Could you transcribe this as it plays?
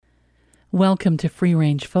Welcome to Free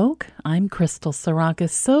Range Folk. I'm Crystal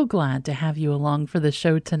Sarakas. So glad to have you along for the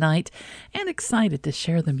show tonight and excited to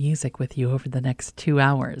share the music with you over the next 2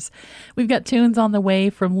 hours. We've got tunes on the way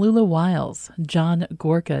from Lula Wiles, John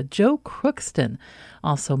Gorka, Joe Crookston,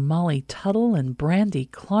 also Molly Tuttle and Brandy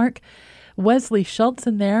Clark, Wesley Schultz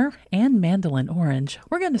in there, and Mandolin Orange.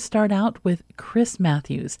 We're going to start out with Chris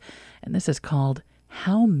Matthews, and this is called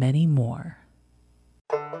How Many More?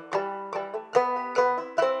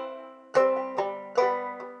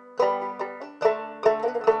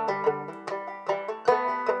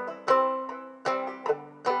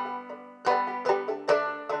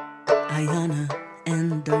 Ayana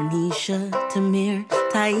and Darnisha, Tamir,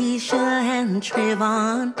 Taisha and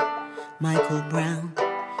Trayvon, Michael Brown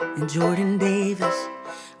and Jordan Davis,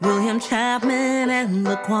 William Chapman and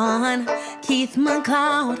Laquan, Keith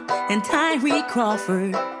McLeod and Tyree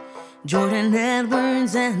Crawford, Jordan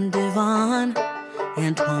Edwards and Devon,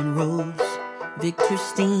 Antoine Rose, Victor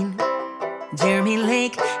Steen, Jeremy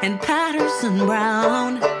Lake and Patterson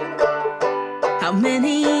Brown. How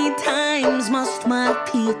many times must my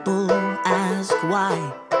people ask why?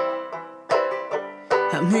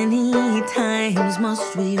 How many times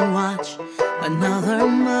must we watch another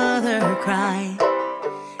mother cry?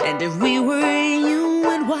 And if we were you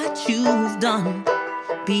and what you've done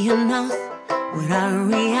be enough, would our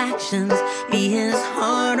reactions be as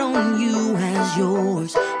hard on you as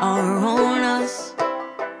yours are on us?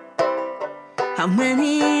 How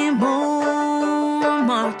many more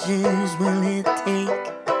marches will it take?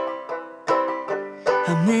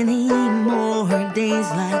 How many more days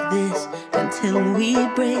like this until we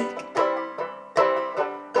break?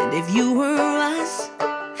 And if you were us,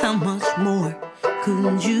 how much more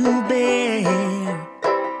could you bear?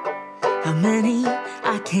 How many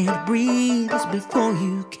I can't breathe before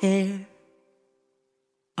you care?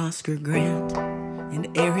 Oscar Grant and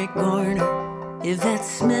Eric Garner, Yvette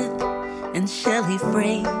Smith and Shelley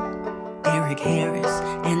Frey, Eric Harris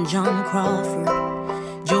and John Crawford,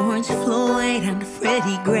 George Floyd and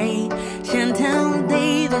Freddie Gray, Chantel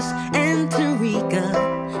Davis and Tarika,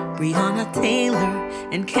 Breonna Taylor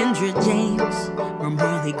and Kendra James,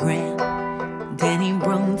 Marley Graham, Danny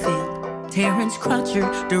Brumfield, Terrence Crutcher,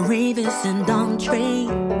 DeRavis and Don Trey,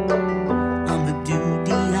 Amadou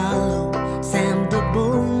Diallo, Sam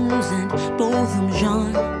DeBose and Botham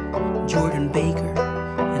Jean, Jordan Baker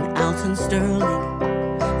and Alton Sterling,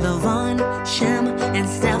 Lavon, Shem, and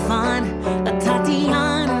Stefan,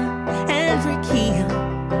 Tatiana, and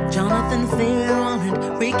Rikia, Jonathan Farrell,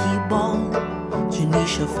 and Ricky Ball,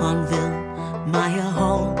 Janisha Fonville, Maya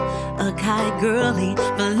Hall, Akai Gurley,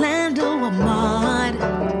 Valando Ahmad.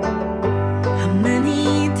 How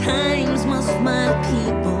many times must my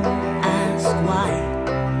people ask why?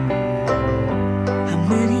 How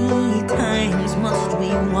many times must we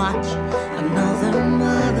watch another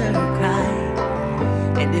mother cry?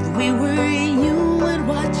 And if we were you and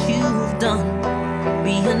what you've done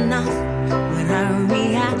be enough, would our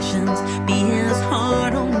reactions be as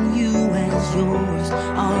hard on you as yours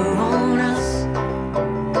are on us?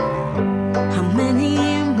 How many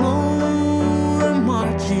more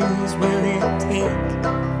marches will it take?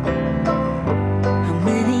 How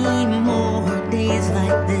many more days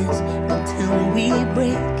like this until we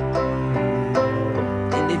break?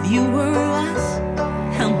 And if you were us,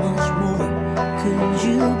 how much more could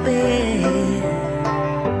you bear?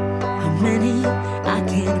 How many I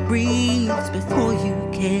can't breathe before you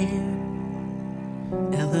care?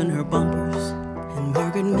 Eleanor Bumpers and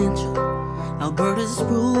Margaret Mitchell, Alberta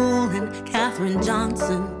Sproul and Katherine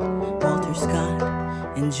Johnson, Walter Scott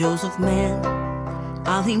and Joseph Mann,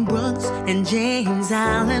 Eileen Brooks and James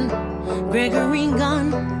Allen, Gregory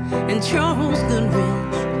Gunn and Charles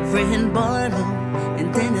Goodrich, Fred Barlow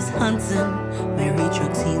and Dennis Hudson, Mary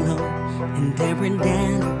Truxillo and Deborah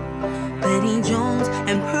Danner, Betty Jones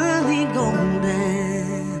and Pearlie Golden.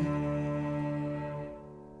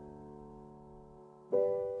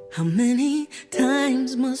 How many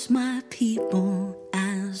times must my people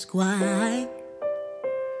ask why?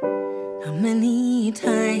 How many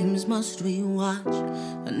times must we watch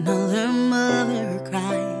another mother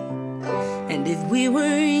cry? And if we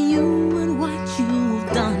were you and what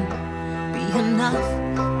you've done be enough,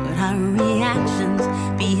 would our reactions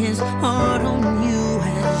be as hard on you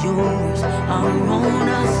as yours are on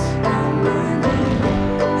us?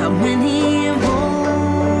 How many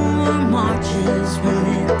more marches will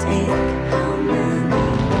it take?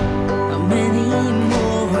 How many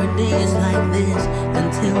more days like this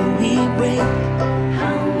until we break?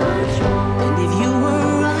 How much more? And if you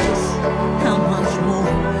were us, how much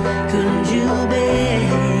more could you bear?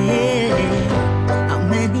 How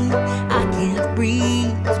many I can't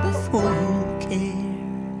breathe before you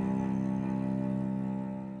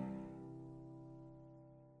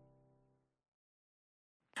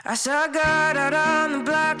I saw God out on the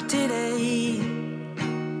block today.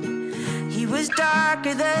 He was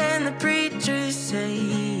darker than the preachers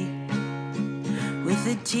say, with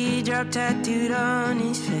a teardrop tattooed on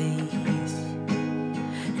his face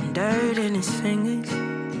and dirt in his fingers.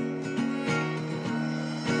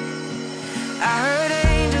 I heard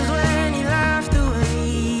angels when he laughed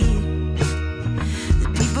away, the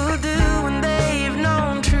people do when they've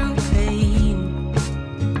known true pain.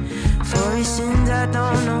 For his sins I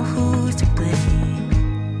don't know who's to blame.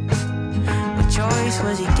 What choice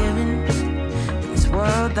was he given in this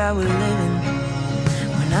world that we're living?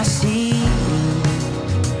 When I see you,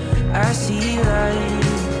 I see light,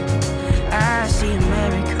 I see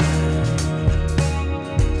America.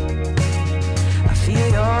 I feel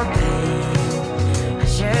your pain, I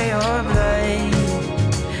share your blood,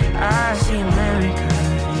 I see America.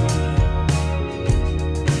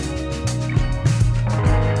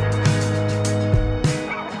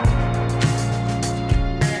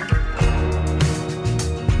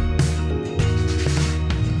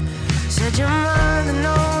 Said your mother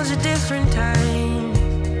knows a different time.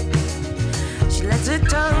 She lets her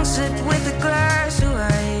tongue slip with a glass of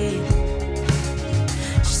wine.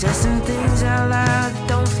 She says some things out loud that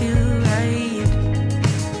don't feel right,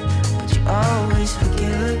 but you always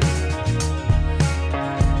forgive her.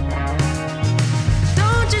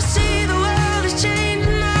 Don't you see the world is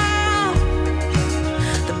changing now?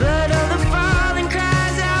 The blood of the fallen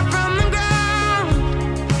cries out from the ground.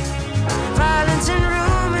 Violence and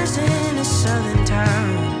rumors in a southern town.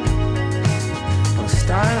 Don't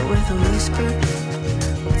start with a whisper,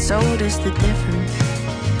 but so does the difference.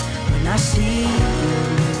 When I see you,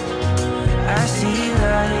 I see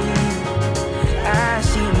light, I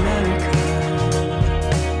see America.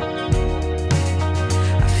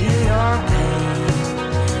 I feel your pain,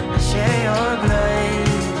 I share your blood,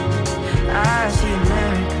 I see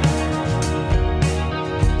America.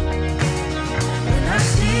 When I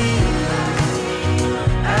see you,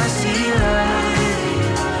 I see light,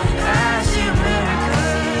 I see America.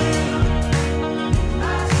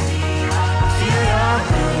 I feel your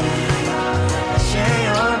pain, I share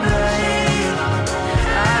your blood,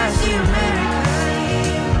 I see America.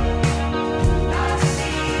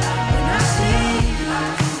 When I see you,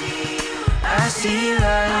 I see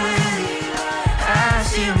light, I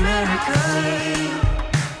see America.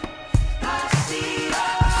 I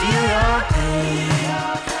feel your pain,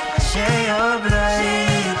 I share your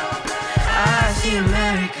blood, I see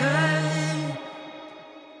America.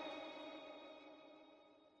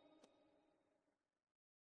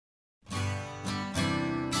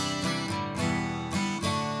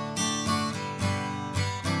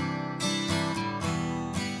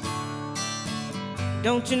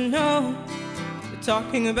 Don't you know, we're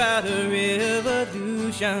talking about a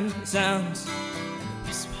revolution. It sounds like a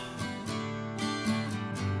whisper.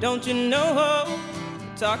 Don't you know,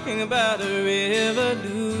 we're talking about a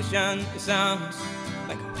revolution. It sounds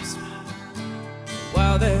like a whisper.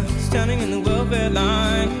 While they're standing in the welfare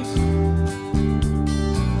lines,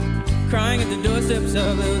 crying at the doorsteps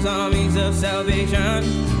of those armies of salvation,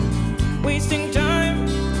 wasting time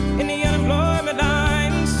in the unemployment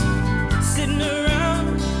lines, sitting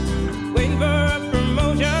around waiting for a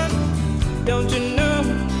promotion. Don't you know,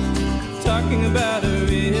 talking about a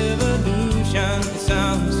revolution. It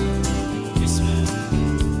sounds whisper.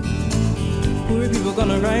 Poor people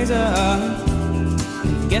gonna rise up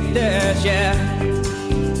and get their share.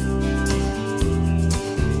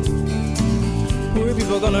 Poor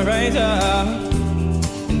people gonna rise up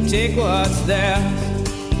and take what's theirs.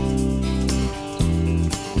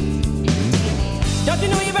 Don't you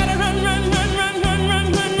know you better run, run, run, run, run,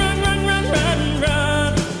 run, run, run, run, run, run,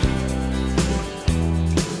 run.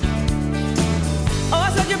 Oh, I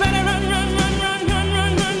said you better run, run, run, run, run,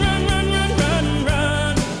 run, run, run, run, run, run,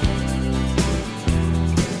 run.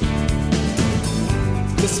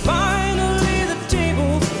 'Cause finally the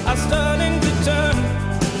tables are starting to turn,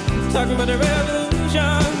 talking about a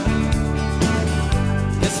revolution.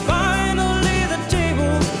 Yes, finally the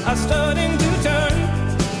tables are starting to turn,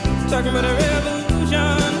 talking about a revolution.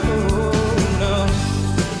 Oh no,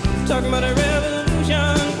 talking about a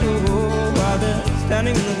revolution. Oh, while they're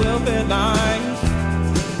standing in the welfare lines,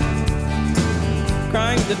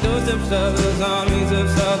 crying at the doorsteps of those armies of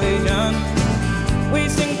salvation,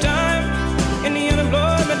 wasting time in the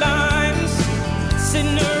unemployment lines,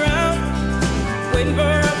 sitting around waiting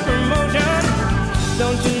for a promotion.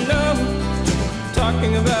 Don't you know,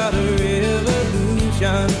 talking about a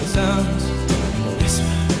revolution. It sounds like a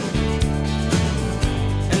whisper.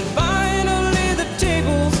 And finally the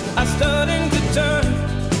tables are starting to turn,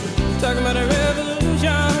 talking about a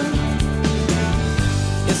revolution.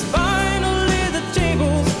 Yes,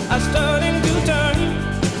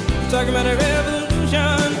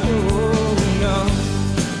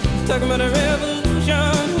 Talking about a revolution,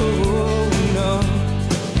 oh no.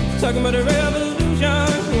 Talking about a revolution,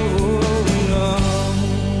 oh no.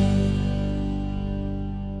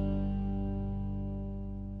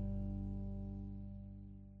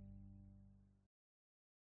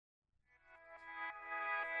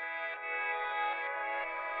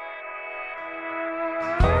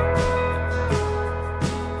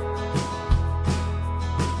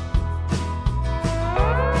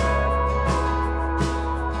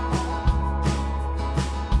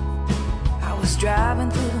 Driving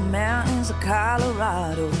through the mountains of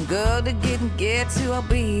Colorado, girl to get to, I'll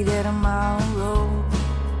be there tomorrow.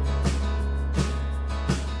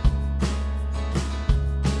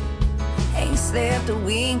 Ain't slept a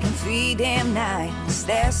wink in 3 damn nights.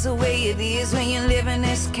 That's the way it is when you're living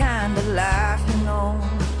this kind of life, you know.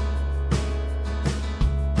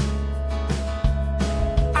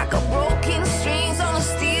 I got broken strings on a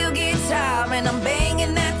steel guitar, and I'm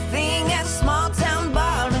banging that thing at a small town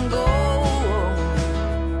bar and go.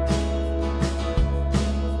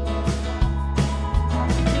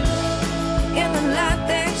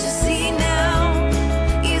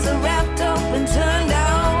 Turned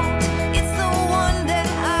out, it's the one that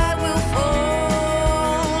I will follow.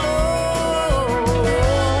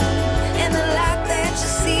 And the light that you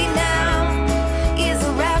see now is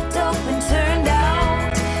wrapped up and turned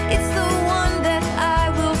out. It's the one that I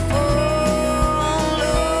will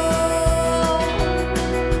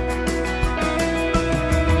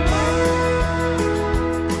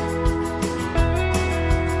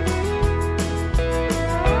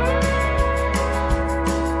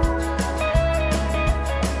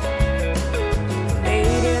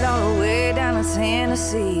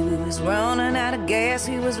Tennessee, we was running out of gas,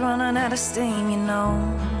 we was running out of steam, you know.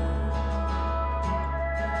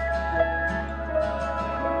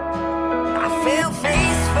 I fell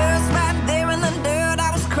face first right there in the dirt.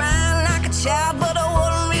 I was crying like a child, but I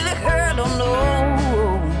wasn't really hurt, oh no.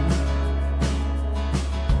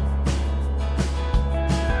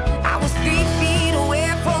 I was 3 feet away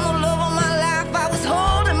from the love of my life. I was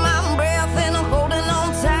holding my breath and I'm holding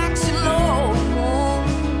on tight, you know.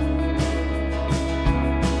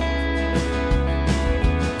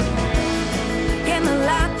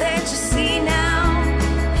 That you see now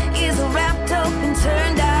is wrapped up and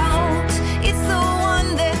turned out. It's the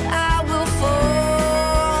one that I will follow.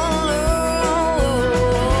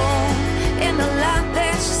 And the light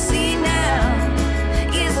that you see now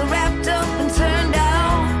is wrapped up and turned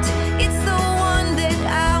out. It's the one that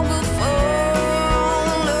I will follow.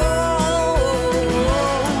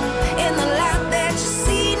 And the light that you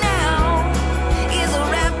see now is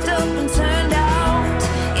wrapped up and turned out.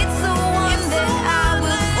 It's the one that I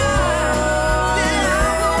will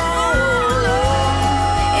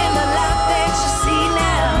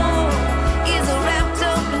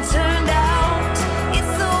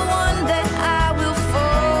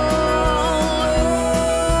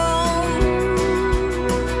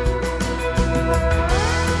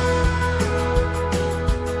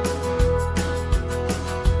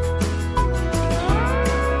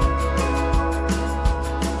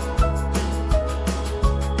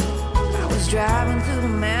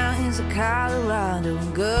Colorado,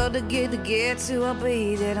 good to get to, I'll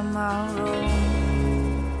be there tomorrow.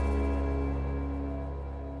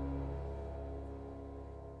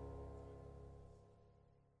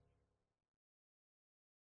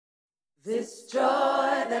 This joy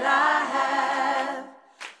that I have,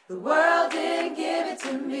 the world didn't give it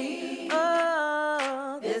to me.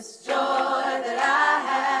 Oh, this joy that I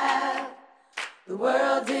have, the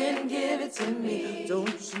world didn't give it to me.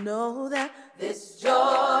 Don't you know that? This joy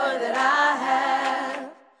that I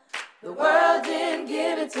have, the world didn't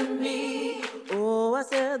give it to me. Oh, I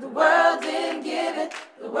said the world didn't give it,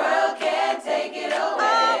 the world can't take it away.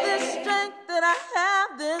 Oh, this strength that I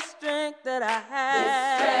have, this strength that I have, this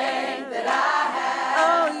strength that I have.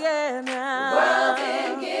 Oh, yeah, now. The world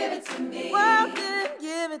didn't give it to me. The world didn't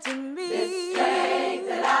give it to me. This strength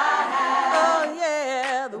that I have. Oh,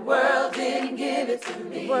 yeah. The world didn't give it to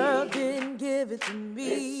me. The world didn't give it to me.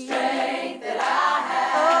 This strength that I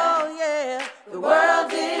have. Oh, yeah. The world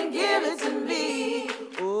didn't give it to me.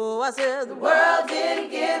 Oh, I said the world didn't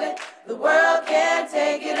give it. The world can't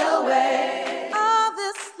take it away. Oh,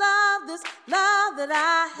 this love that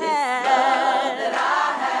I have. This love that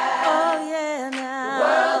I have. Oh, yeah, now. The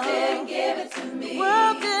world didn't give it to me. The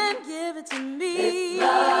world didn't give it to me. This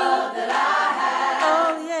love that I have.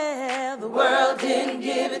 Oh, yeah. The world didn't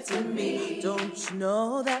give it to me. Don't you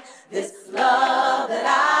know that? This love that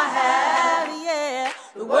I have, yeah.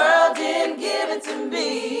 The world didn't give it to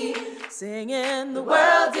me. Singing, the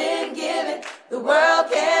world didn't give it. The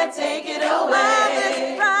world can't take it away. Oh,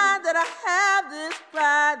 this pride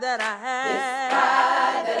that I have. This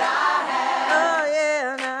pride that I have. Oh,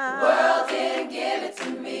 yeah, now. The world didn't give it to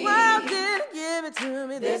me. World didn't give it to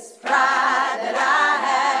me. This pride that I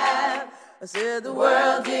have. I said the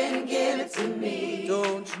world didn't give it to me.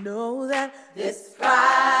 Don't you know that? This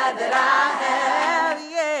pride that I have,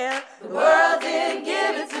 yeah. The world didn't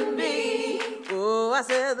give it to me. Oh, I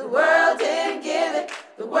said the world didn't give it.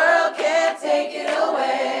 The world can't take it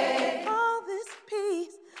away. All this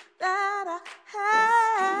peace that I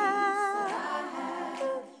have.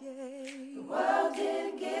 Oh, yeah. The world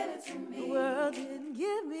didn't give it to me. The world didn't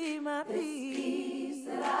give me my peace. This peace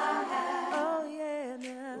that I have. Oh, yeah,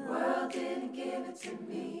 now. The world didn't give it to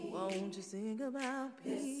me. Won't you sing about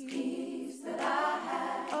peace? This peace that I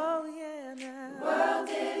have. Oh, yeah, now. The world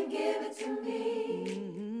didn't give it to me.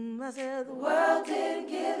 I said the world didn't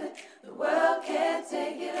give it. The world can't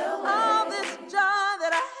take it away. All this joy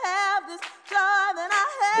that I have, this joy that I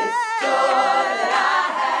have. This joy that I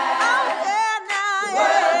have. Oh, yeah, now, the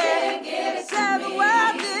world didn't give it to me. The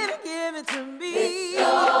world didn't give it to me. This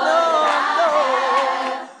joy that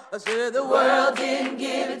I have. I said the world didn't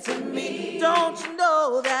give it to me. Don't you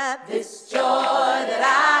know that this joy that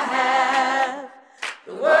I have,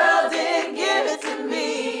 the world didn't give it to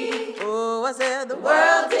me. Oh, I said the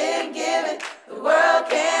world didn't give it. The world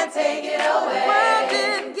can't take it away. The world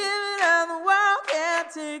didn't give it and the world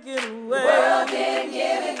can't take it away. The world didn't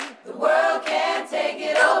give it. The world can't take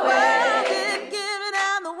it away. The world didn't give it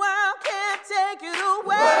and the world can't take it away. The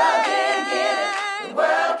world didn't give it. The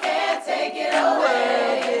world can't take it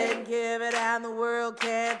away. Give it and the world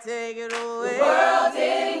can't take it away. The world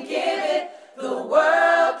didn't give it. The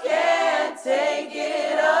world can't take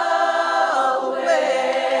it away.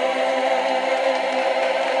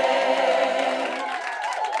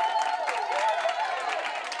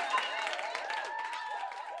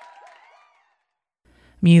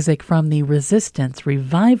 Music from the Resistance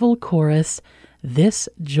Revival Chorus, This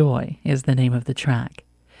Joy is the name of the track.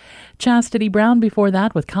 Chastity Brown before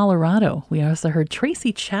that with Colorado. We also heard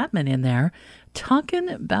Tracy Chapman in there talking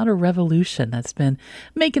about a revolution that's been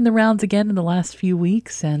making the rounds again in the last few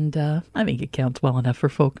weeks, and I think it counts well enough for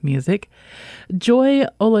folk music. Joy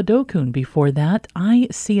Oladokun before that, I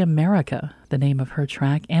See America, the name of her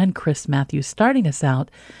track, and Chris Matthews starting us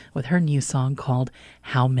out with her new song called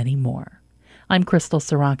How Many More. I'm Crystal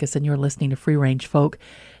Sarakas, and you're listening to Free Range Folk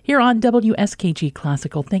here on WSKG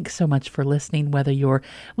Classical. Thanks so much for listening, whether you're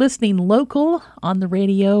listening local on the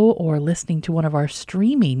radio or listening to one of our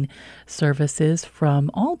streaming services from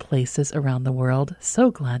all places around the world. So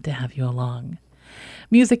glad to have you along.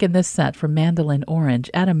 Music in this set from Mandolin Orange,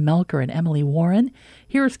 Adam Melker and Emily Warren.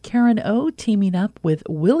 Here's Karen O teaming up with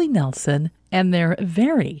Willie Nelson and their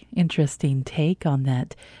very interesting take on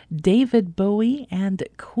that David Bowie and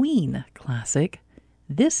Queen classic.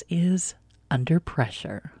 This is Under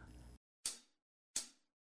Pressure.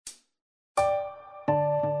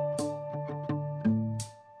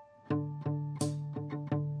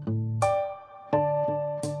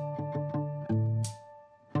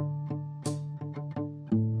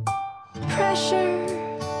 Pressure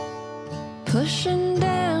pushing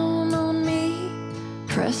down on me,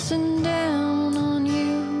 pressing down on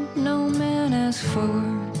you, no man asked for.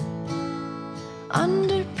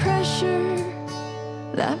 Under pressure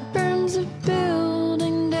that burns a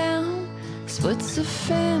building down, splits a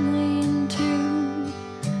family in two,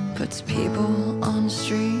 puts people on the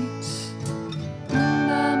streets.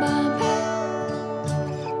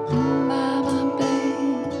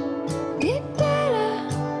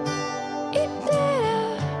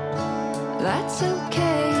 That's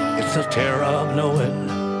okay. It's the terror of knowing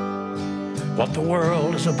what the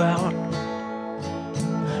world is about.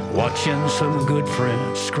 Watching some good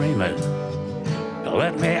friends screaming,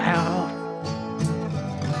 let me out.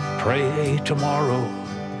 Pray tomorrow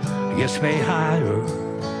gets me higher.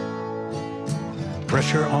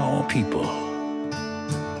 Pressure on people,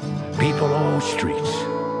 people on streets.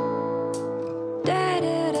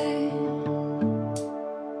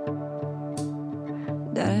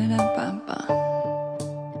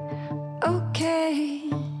 Okay.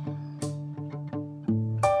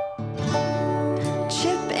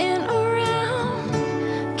 Chipping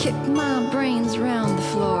around, kick my brains round the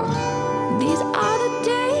floor. These are the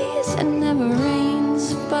days it never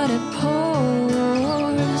rains, but it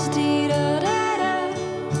pours. Dee-da-da-da,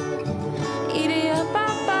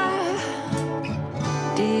 ee-dee-da-ba-ba,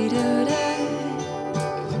 dee-da-da,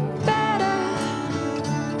 better.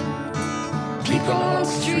 People on the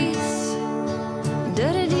streets,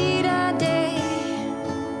 da-da-dee-da-day.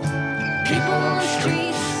 People on the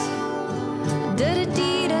streets,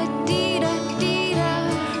 da-da-dee-da-dee-da-dee-da.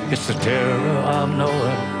 It's the terror of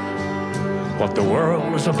knowing what the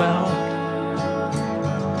world is about.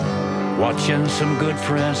 Watching some good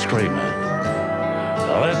friends screaming,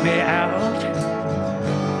 let me out.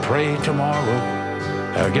 Pray tomorrow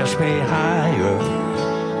gets me higher,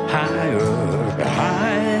 higher,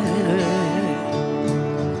 higher.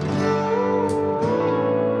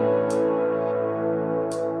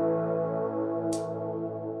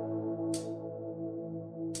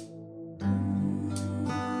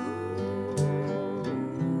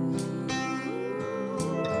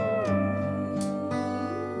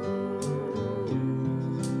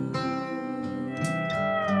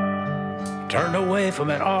 Turned away from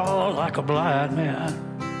it all like a blind man.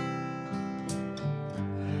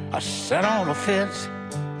 I sat on a fence,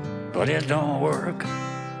 but it don't work.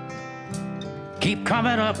 Keep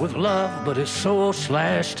coming up with love, but it's so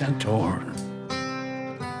slashed and torn.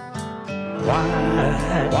 Why?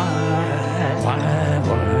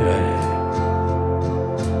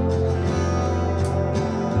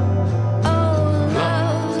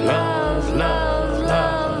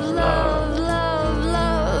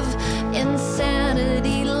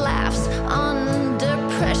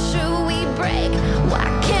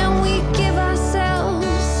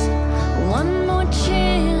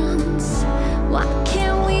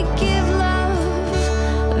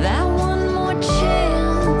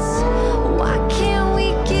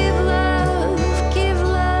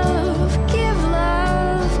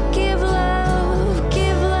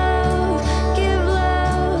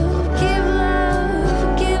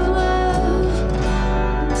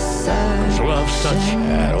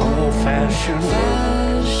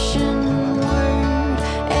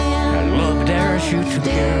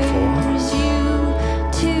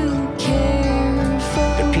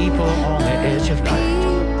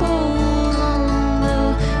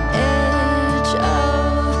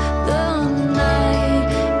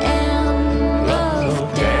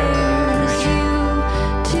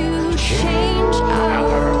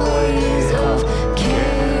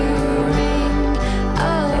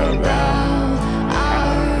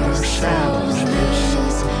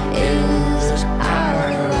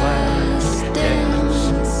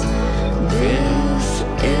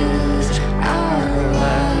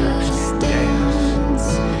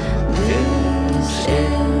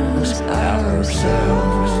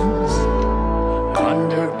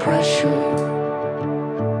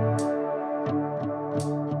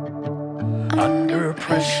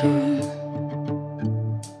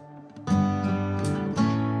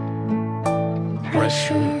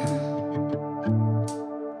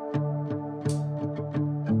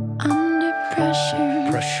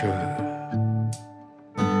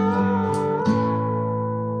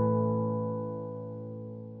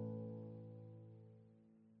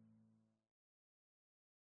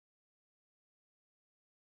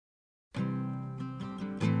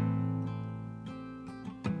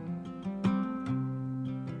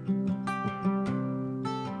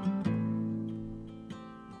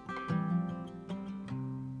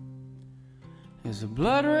 There's a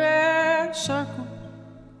blood red circle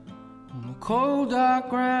on the cold dark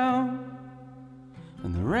ground,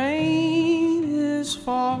 and the rain is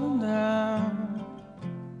falling down.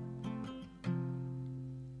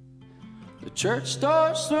 The church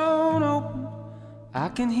door's thrown open, I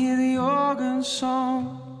can hear the organ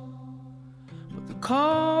song, but the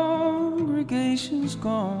congregation's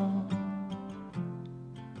gone.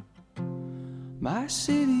 My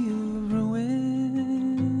city of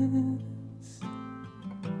ruins,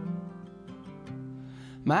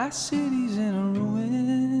 my city's in a ruins.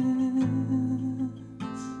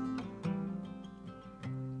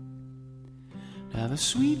 Now the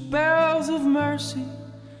sweet bells of mercy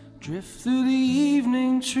drift through the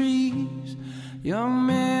evening trees, young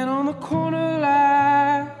men on the corner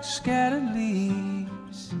like scattered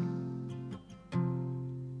leaves.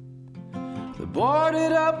 The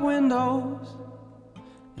boarded up windows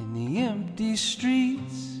in the empty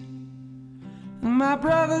streets, and my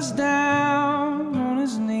brother's down on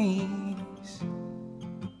his knees.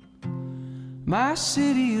 My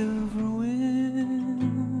city of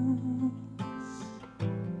ruins,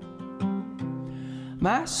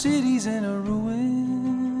 my city's in a ruins.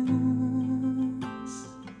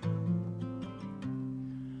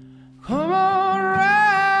 Come on,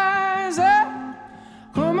 rise up,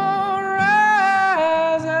 come on,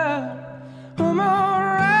 rise up, come on,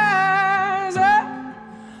 rise up,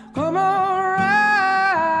 come on,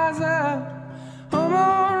 rise up, come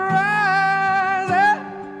on, rise up,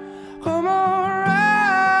 come on,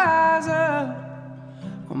 rise up,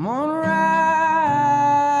 come on, rise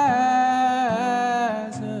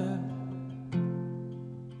up.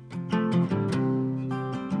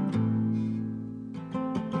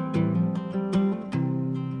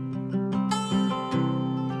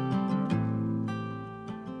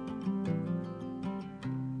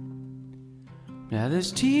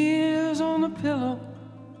 there's tears on the pillow,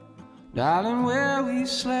 darling, where we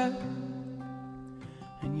slept.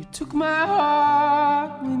 And you took my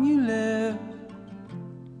heart when you left.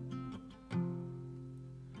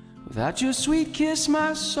 Without your sweet kiss,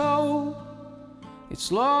 my soul, it's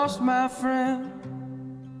lost, my friend.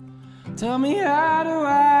 Tell me, how do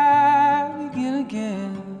I begin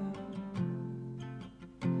again?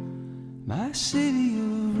 My city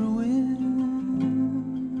of ruins,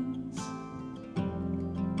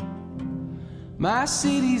 my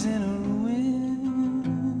city's in ruins.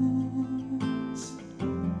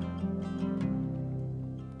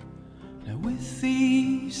 Now with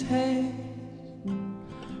these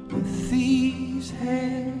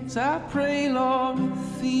hands, I pray, Lord,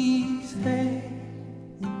 with these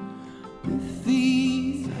hands, with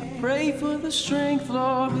these, I pray for the strength,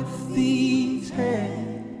 Lord, with these hands.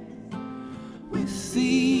 With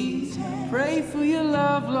these, I pray for your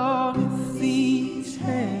love, Lord, with these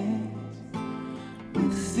hands.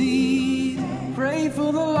 With these, I pray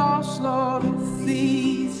for the lost, Lord, with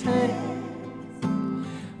these hands.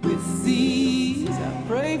 With these, I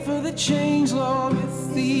pray for the change, Lord,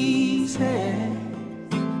 with these hands.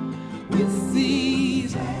 With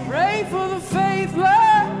these, I pray for the faith,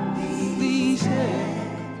 Lord, with these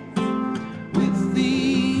hands. With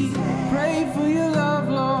these, I pray for your love,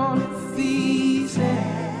 Lord, with these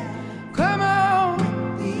hands. Come on,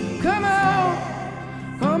 come on,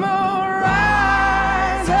 come on,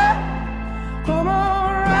 rise up. Come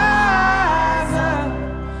on, rise up.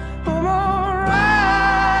 Come on,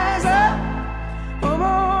 rise up. Come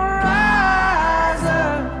on, rise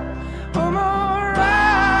up. Come on,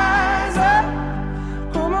 rise up.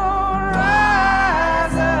 Come on,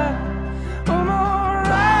 rise up. Come on,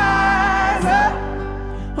 rise up.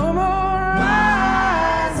 Come on,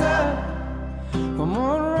 rise up. Come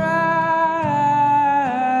on, rise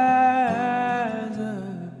up.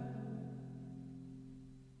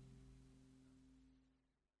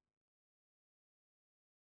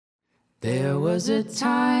 There was a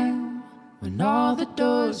time when all the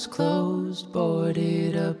doors closed,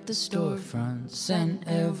 boarded up the storefronts, sent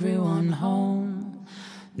everyone home.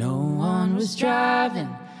 No one was driving,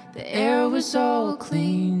 the air was all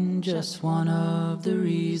clean, just one of the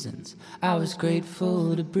reasons I was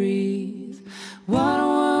grateful to breathe. What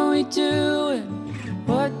were we doing?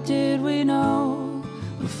 What did we know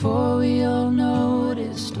before we all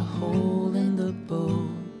noticed a hole in the boat?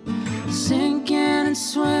 Sinking and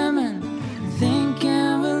swimming,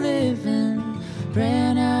 thinking we're living,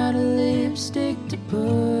 ran out of lipstick to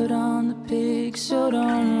put on the pig. So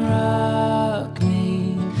don't rock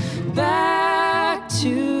me back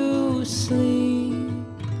to sleep,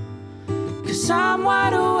 'cause I'm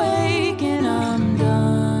wide awake and I'm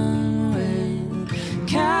done with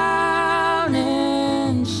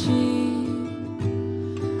counting sheep.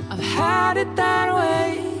 I've had it that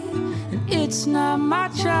way, and it's not my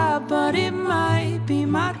job, but it might be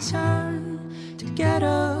my turn to get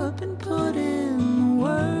up and put in the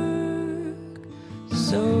work.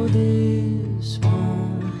 So this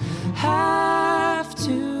won't have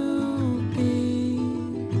to be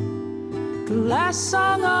the last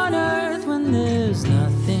song on earth when there's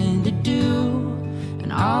nothing to do,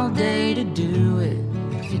 and all day to do it.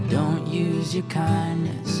 If you don't use your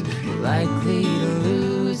kindness, you're likely to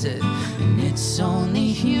lose it. And it's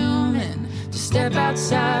only human to step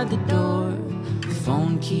outside the door with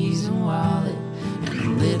phone keys and wallet and a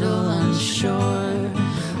little unsure.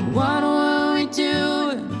 What were we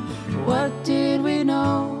doing? What did we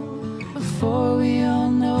know before we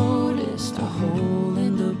all noticed a hole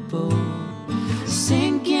in the boat?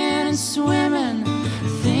 Sinking and swimming,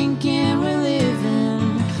 thinking we're living,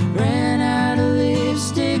 ran out of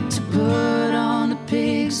lipstick to put on the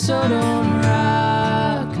pig. So don't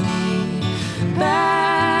rock me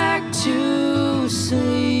back to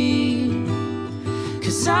sleep,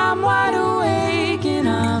 'cause I'm wide awake and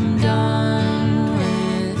I'm done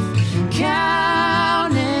with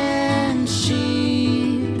counting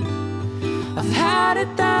sheep. I've had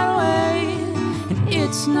it that way, and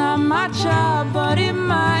it's not my job, but it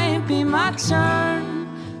might be my turn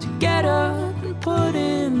to get up and put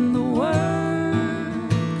in the work.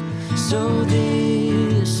 So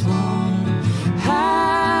this won't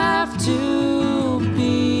have to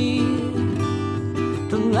be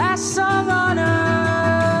the last song on earth.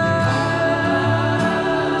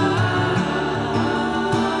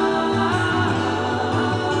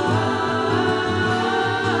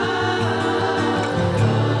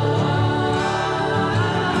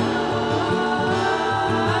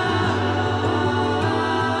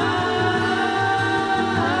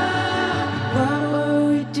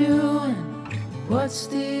 What's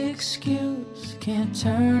the excuse? Can't can't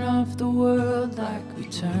turn off the world like we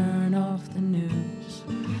turn off the news.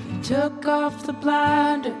 Took off the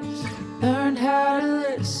blinders, learned how to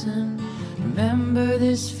listen. Remember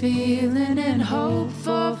this feeling and hope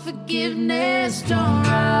for forgiveness. Don't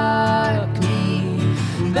rock me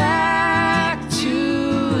back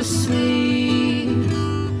to sleep,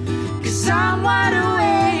 'cause I'm wide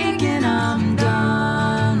awake and I'm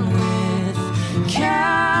done with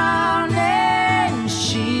counting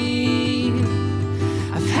sheep.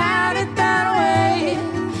 I've had it that way,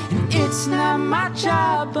 and it's not my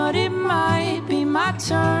job, but it might be my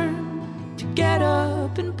turn to get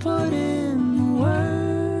up and put in the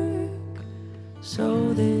work.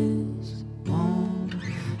 So this won't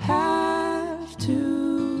have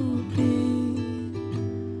to be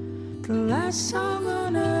the last song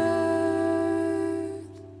on earth.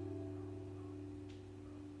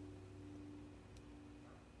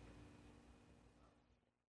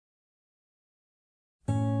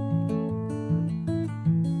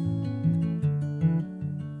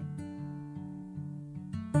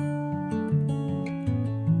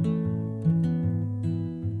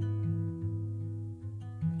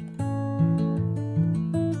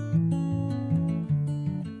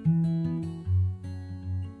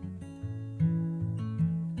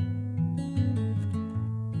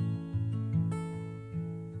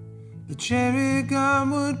 The cherry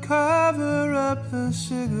gum would cover up the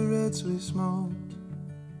cigarettes we smoked.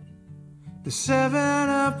 The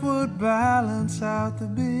 7-Up would balance out the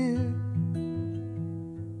beer.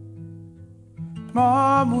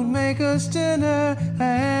 Mom would make us dinner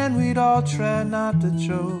and we'd all try not to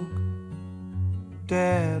choke.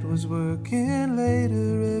 Dad was working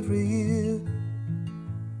later every year.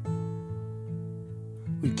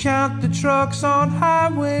 We'd count the trucks on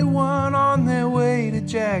Highway 1 on their way to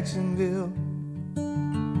Jacksonville,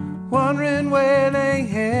 wondering where they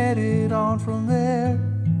headed on from there.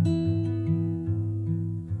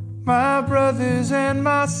 My brothers and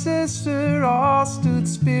my sister all stood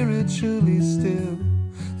spiritually still,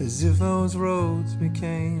 as if those roads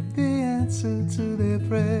became the answer to their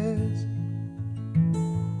prayers.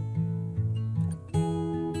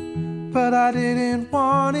 But I didn't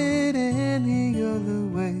want it any other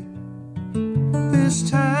way. This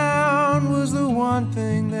town was the one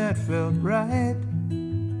thing that felt right.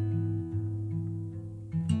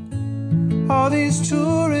 All these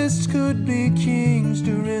tourists could be kings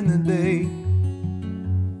during the day,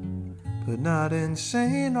 but not in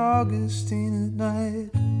St. Augustine at night.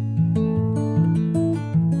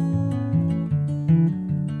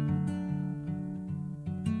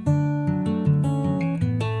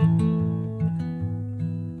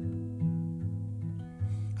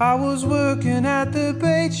 I was working at the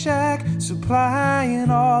bait shack, supplying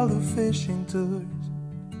all the fishing tours.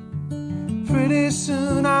 Pretty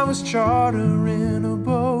soon I was chartering a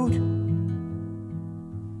boat.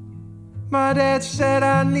 My dad said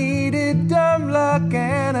I needed dumb luck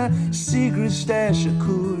and a secret stash of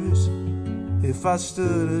Coors if I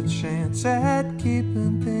stood a chance at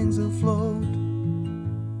keeping things afloat.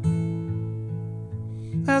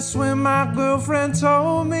 That's when my girlfriend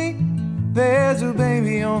told me there's a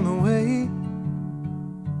baby on the way,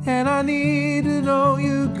 and I need to know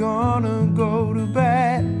you're gonna go to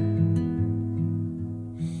bat.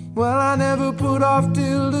 Well, I never put off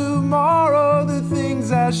till tomorrow the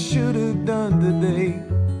things I should have done today.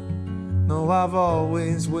 No, I've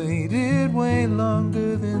always waited way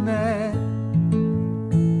longer than that.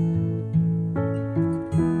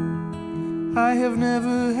 I have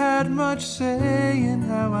never had much say in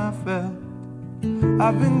how I felt.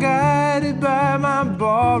 I've been guided by my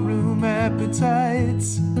barroom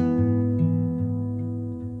appetites.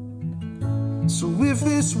 So if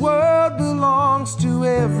this world belongs to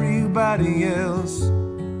everybody else,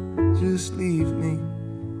 just leave me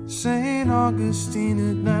St. Augustine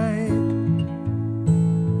at night.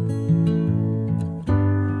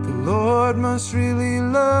 The Lord must really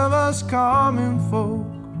love us common folk,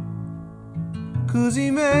 'cause he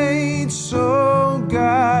made so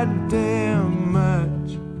goddamn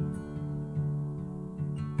much.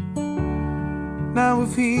 Now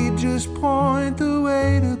if he'd just point the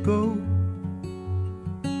way to go,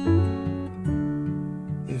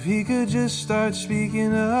 if he could just start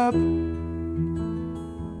speaking up.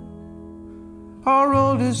 Our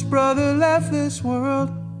oldest brother left this world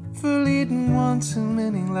for leading one too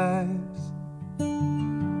many lives.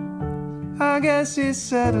 I guess he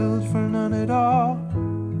settled for none at all.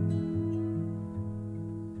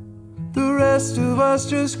 The rest of us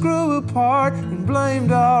just grew apart and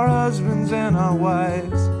blamed our husbands and our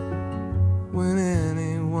wives when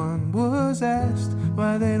anyone was asked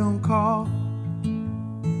why they don't call.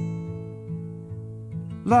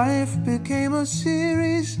 Life became a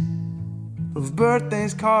series of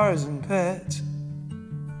birthdays, cars, and pets.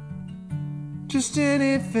 Just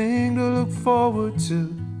anything to look forward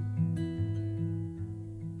to.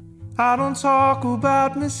 I don't talk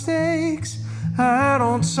about mistakes, I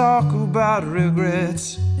don't talk about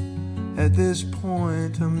regrets. At this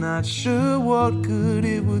point, I'm not sure what good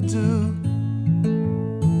it would do.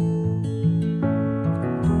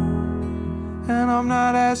 And I'm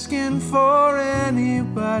not asking for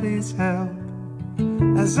anybody's help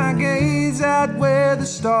as I gaze out where the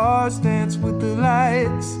stars dance with the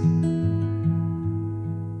lights.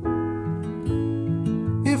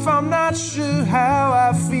 If I'm not sure how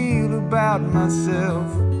I feel about myself,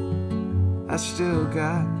 I still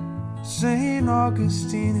got St.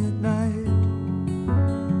 Augustine at night.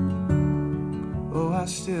 Oh, I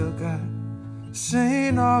still got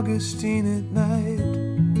St. Augustine at night.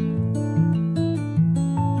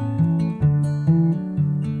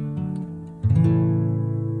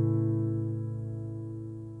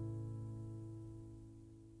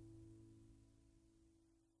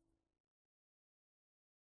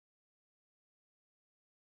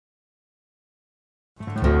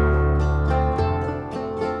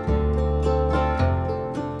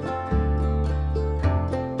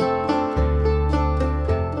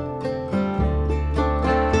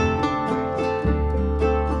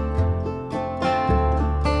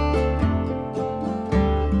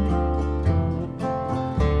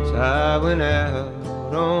 I went out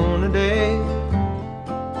on a day,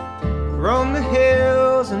 roamed the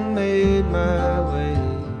hills and made my way.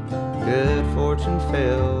 Good fortune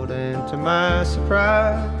failed, and to my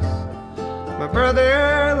surprise, my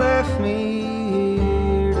brother left me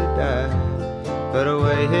here to die. Put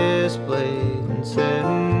away his blade and said,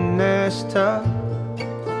 "That's tough.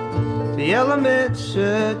 The elements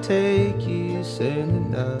should take you soon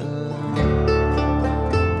enough."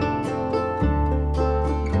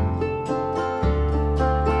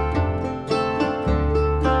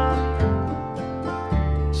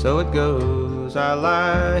 So it goes, I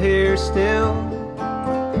lie here still.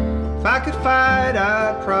 If I could fight,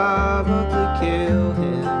 I'd probably kill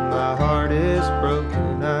him. My heart is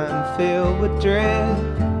broken, I'm filled with dread,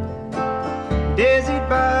 dizzied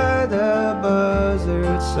by the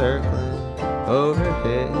buzzards circling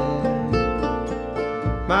overhead.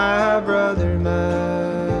 My brother,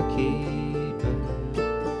 my keeper,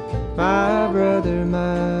 my brother,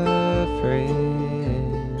 my friend.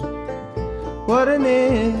 What an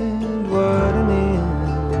end, what an end.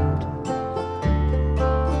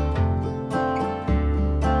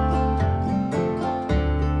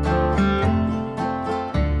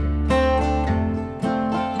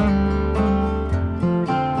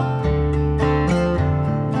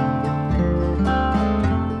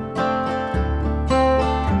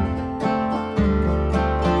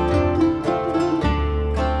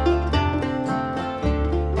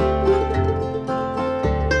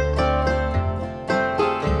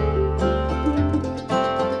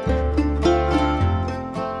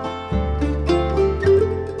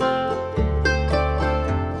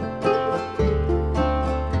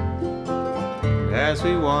 As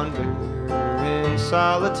we wander in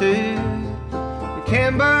solitude, we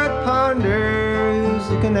can but ponder who's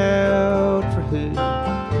looking out for who.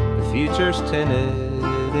 The future's tinted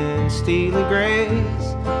in steely grays,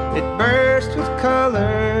 it bursts with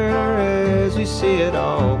color as we see it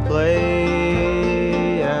all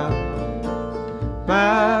play out.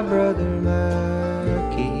 My brother,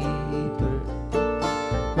 my keeper,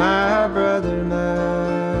 my brother,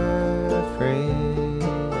 my friend,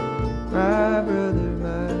 my brother,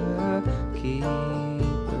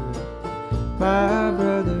 my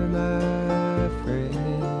brother, my friend.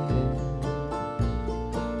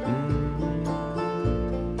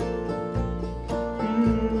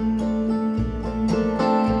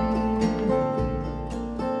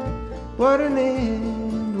 What an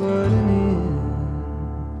end, what an end.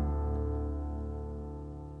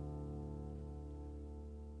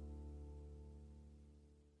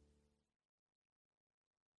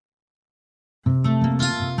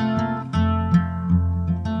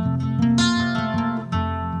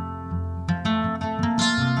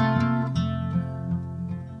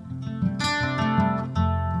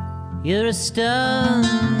 You're a stunned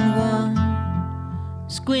one,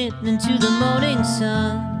 squinting into the morning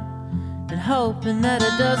sun and hoping that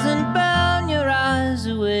it doesn't burn your eyes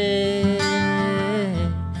away.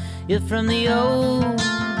 You're from the old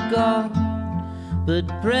God, but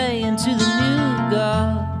praying to the new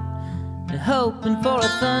God and hoping for a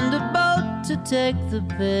thunderbolt to take the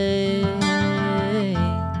pain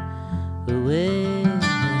away.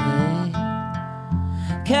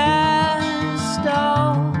 Cast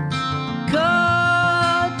off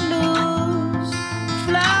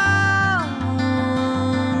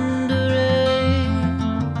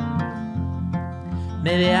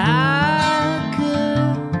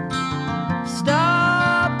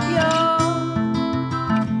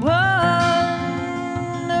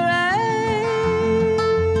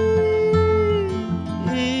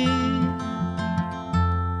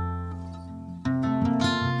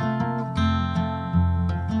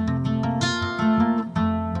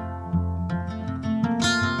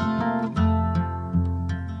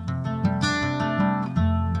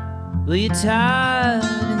Well, you're tired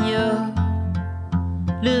and you're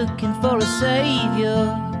looking for a savior,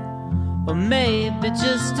 or maybe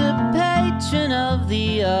just a patron of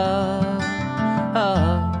the arts.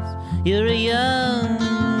 You're a young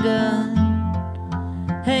gun,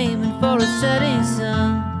 aiming for a setting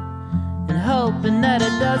sun, and hoping that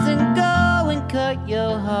it doesn't go and cut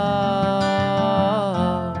your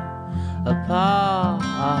heart apart.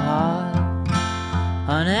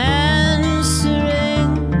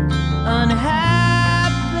 Unanswering,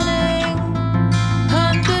 unhappening,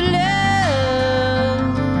 under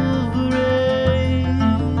love rain.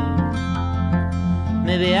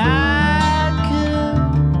 Maybe I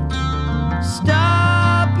could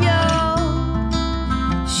stop your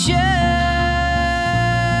share.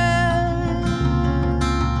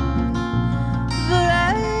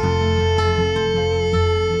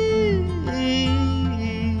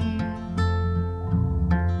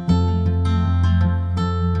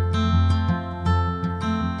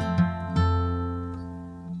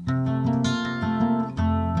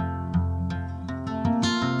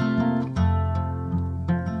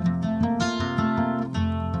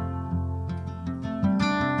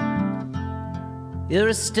 You're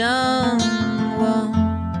a stone wall,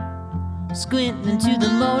 squinting into the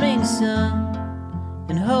morning sun,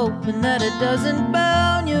 and hoping that it doesn't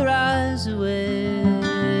burn your eyes away.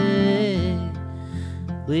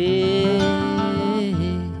 Away.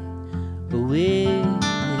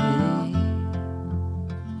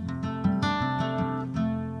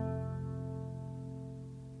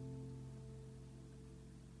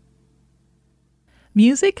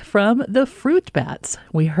 Music from the Fruit Bats.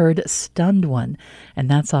 We heard Stunned One, and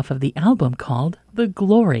that's off of the album called The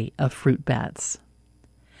Glory of Fruit Bats.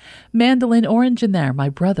 Mandolin Orange in there, My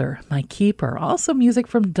Brother, My Keeper. Also music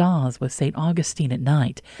from Dawes with St. Augustine at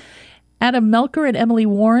Night. Adam Melker and Emily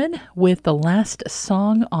Warren with The Last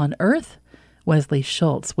Song on Earth. Wesley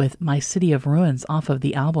Schultz with My City of Ruins off of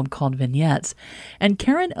the album called Vignettes. And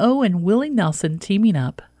Karen O and Willie Nelson teaming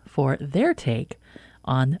up for their take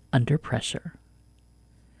on Under Pressure.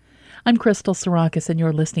 I'm Crystal Sarakas, and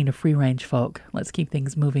you're listening to Free Range Folk. Let's keep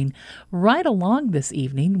things moving right along this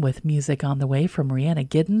evening with music on the way from Rihanna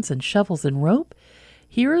Giddens and Shovels and Rope.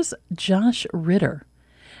 Here's Josh Ritter.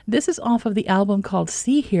 This is off of the album called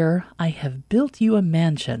See Here, I Have Built You a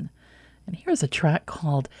Mansion. And here's a track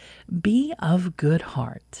called Be of Good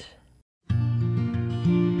Heart.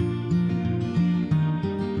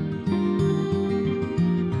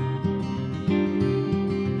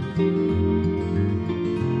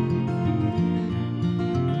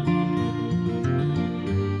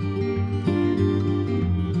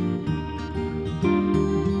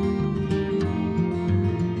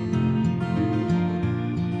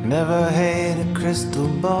 Never had a crystal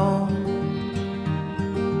ball,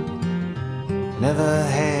 never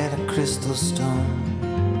had a crystal stone.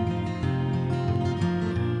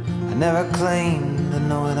 I never claimed to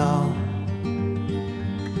know it all.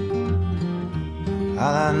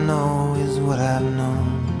 All I know is what I've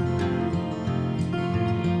known.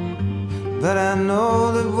 But I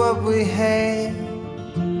know that what we had,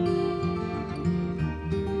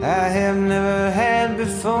 I have never had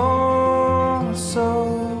before.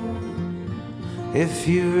 So if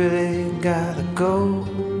you really gotta go,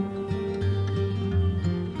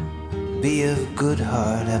 be of good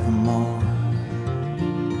heart evermore.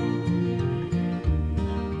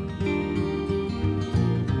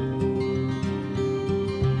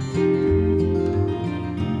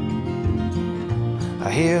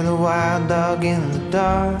 I hear the wild dog in the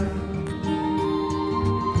dark,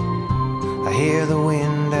 I hear the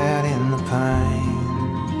wind out in the pines.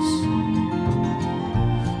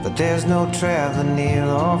 But there's no traveling near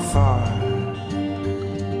or far,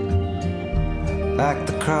 like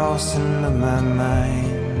the crossing of my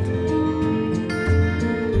mind,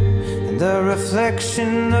 and the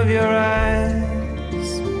reflection of your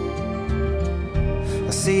eyes. I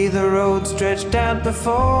see the road stretched out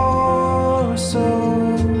before us. So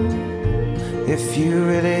if you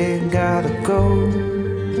really gotta go,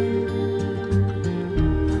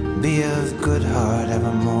 be of good heart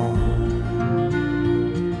evermore.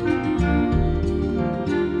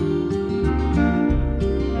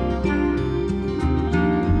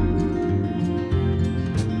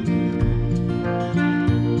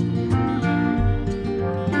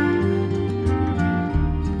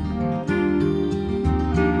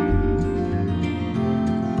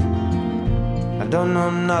 Don't know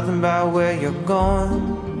nothing about where you're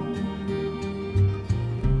going.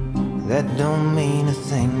 That don't mean a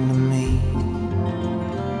thing to me.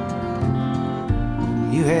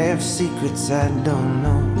 You have secrets I don't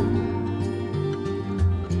know,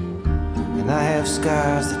 and I have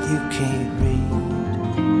scars that you can't read.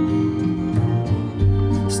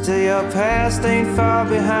 Still your past ain't far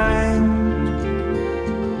behind.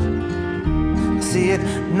 I see it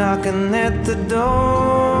knocking at the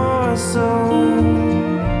door. So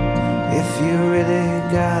if you really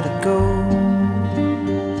gotta go,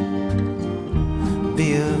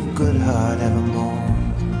 be of good heart evermore.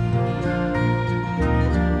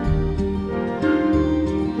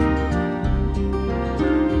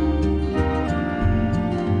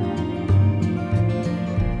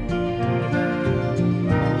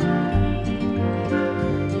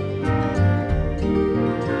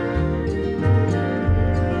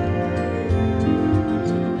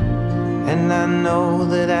 And I know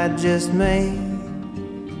that I just may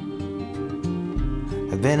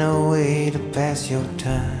have been a way to pass your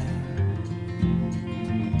time,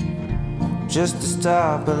 just to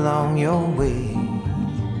stop along your way,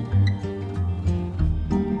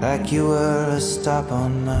 like you were a stop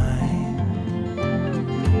on mine.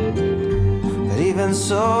 But even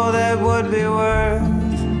so, that would be worth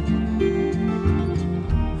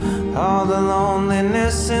all the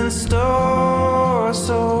loneliness in store.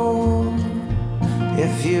 So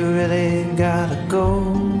if you really gotta go,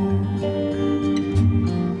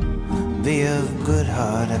 be of good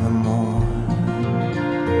heart evermore.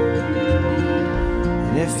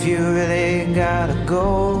 And if you really gotta go,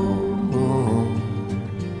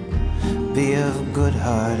 be of good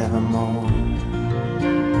heart evermore.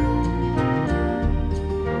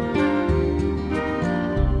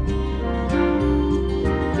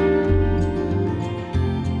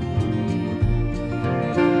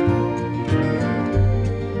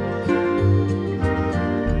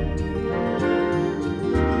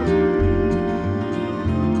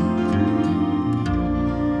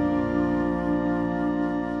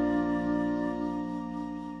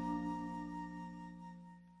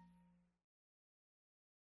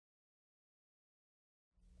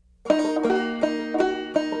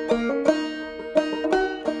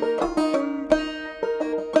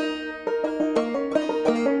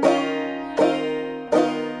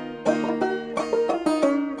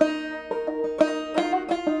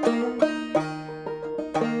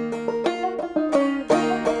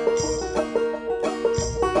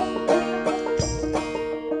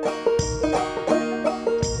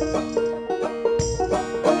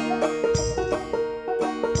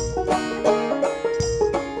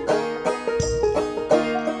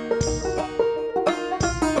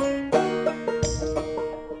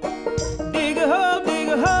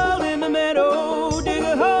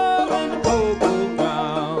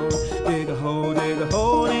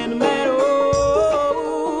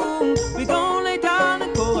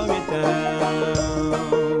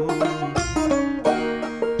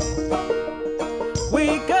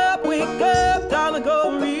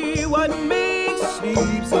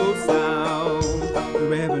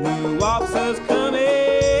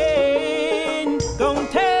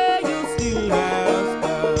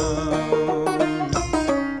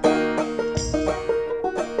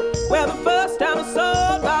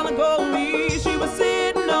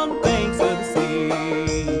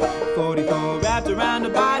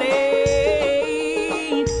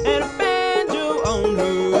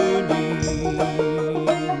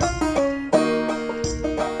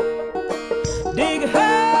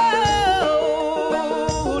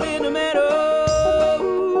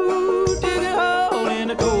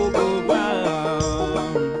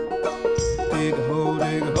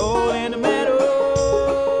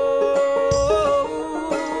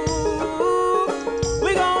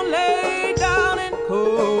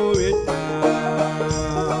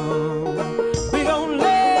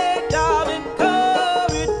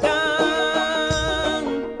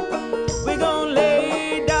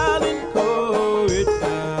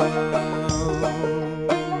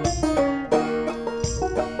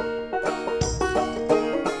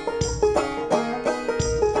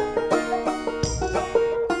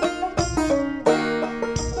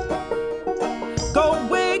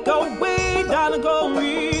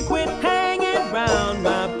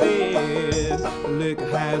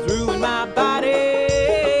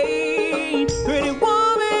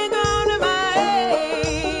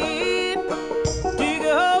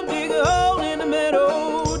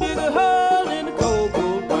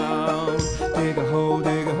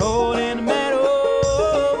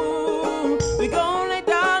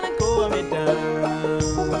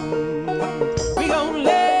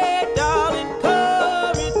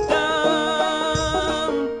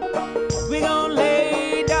 We gon'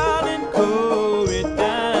 lay down and cool it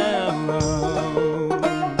down.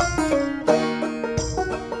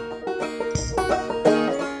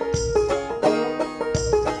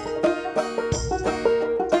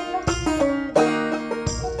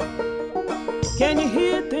 Can you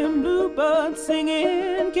hear them bluebirds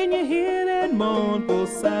singing? Can you hear that mournful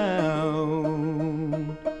sound?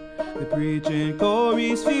 The preaching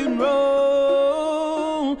Corey's funeral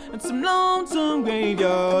and some lonesome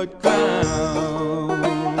graveyard ground.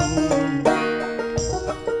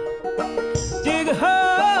 Dig a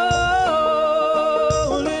hole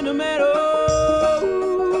in the meadow,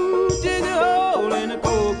 dig a hole in the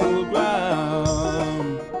cocoa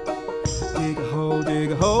ground. Dig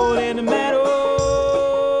a hole in the meadow.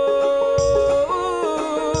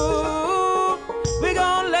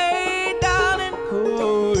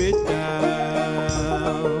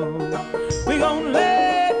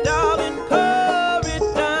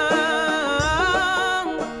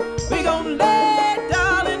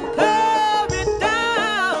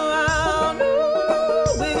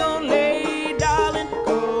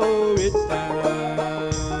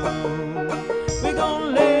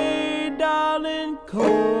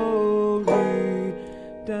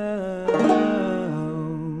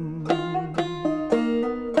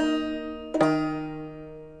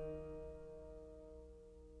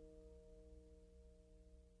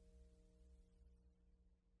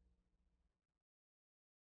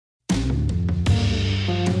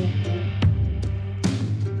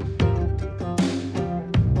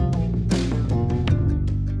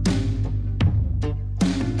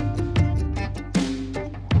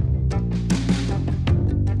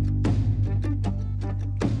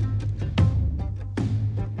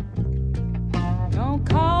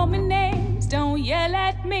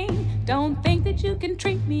 You can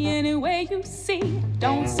treat me any way you see.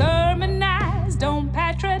 Don't sermonize, don't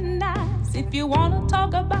patronize. If you wanna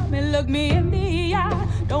talk about me, look me in the eye.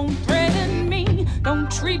 Don't threaten me, don't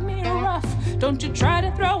treat me rough. Don't you try to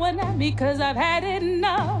throw one at me, cause I've had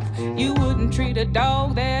enough. You wouldn't treat a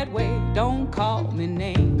dog that way. Don't call me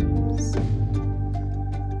names.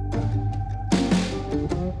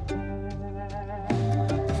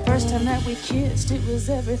 First time that we kissed, it was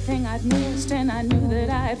everything I'd missed, and I knew that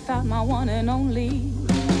I had found my one and only.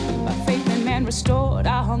 My faith in man restored,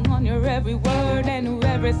 I hung on your every word and knew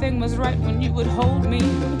everything was right when you would hold me.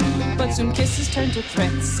 But soon kisses turned to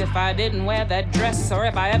threats if I didn't wear that dress, or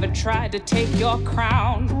if I ever tried to take your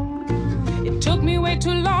crown. It took me way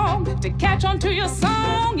too long to catch on to your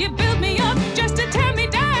song. You built me up just to tear me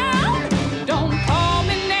down. Don't call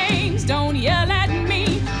me names, don't yell at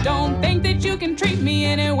me. Don't think that you can treat me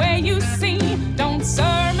any way you see. Don't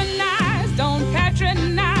sermonize, don't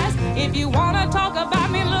patronize. If you wanna talk about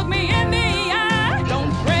me, look me in the eye.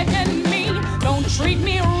 Don't threaten me, don't treat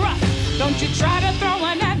me rough. Don't you try to throw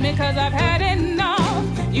one at me, cause I've had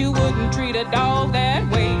enough. You wouldn't treat a dog that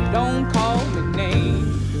way. Don't call me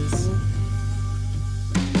names.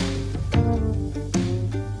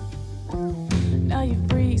 Now you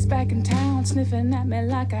freeze back in town, sniffing at me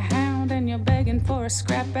like a hound, and you're begging for a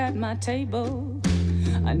scrap at my table.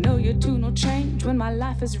 I know your tune will change when my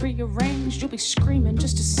life is rearranged. You'll be screaming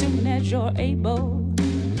just as soon as you're able.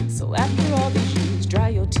 So after all these years, dry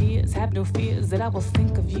your tears, have no fears that I will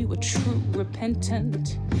think of you a true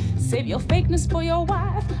repentant. Save your fakeness for your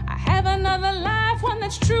wife. I have another life, one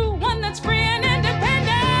that's true, one that's free and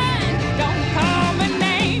independent. Don't call me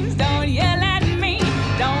names, don't yell at me.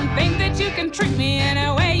 Don't think that you can treat me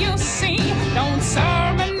any way you see. Don't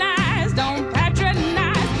sermonize, don't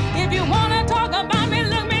patronize. If you wanna talk about me,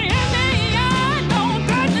 look me in the eye. Don't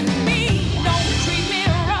threaten me, don't treat me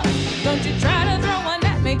rough. Don't you try to throw one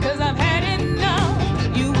at me, cause I've had enough.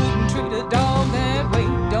 You wouldn't treat a dog that way.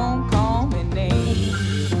 Don't call me names.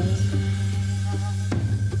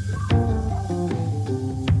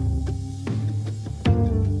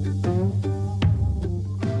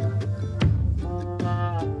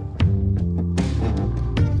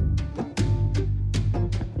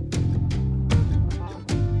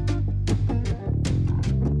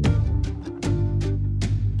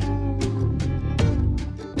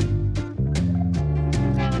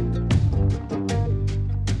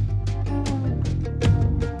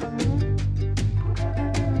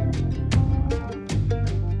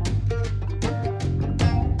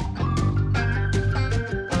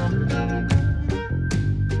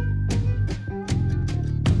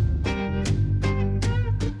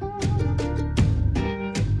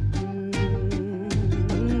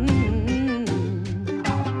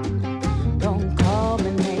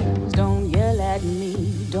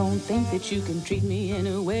 You can treat me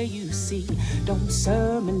any way you see. Don't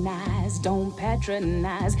sermonize, don't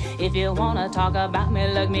patronize. If you wanna talk about me,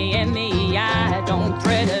 look me in the eye. Don't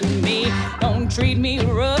threaten me, don't treat me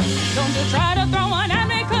rough. Don't you try to throw one at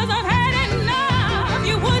me, cause I've had enough.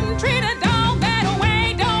 You wouldn't treat a dog that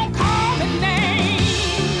way. Don't call me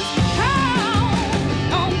names.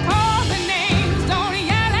 Don't call me names.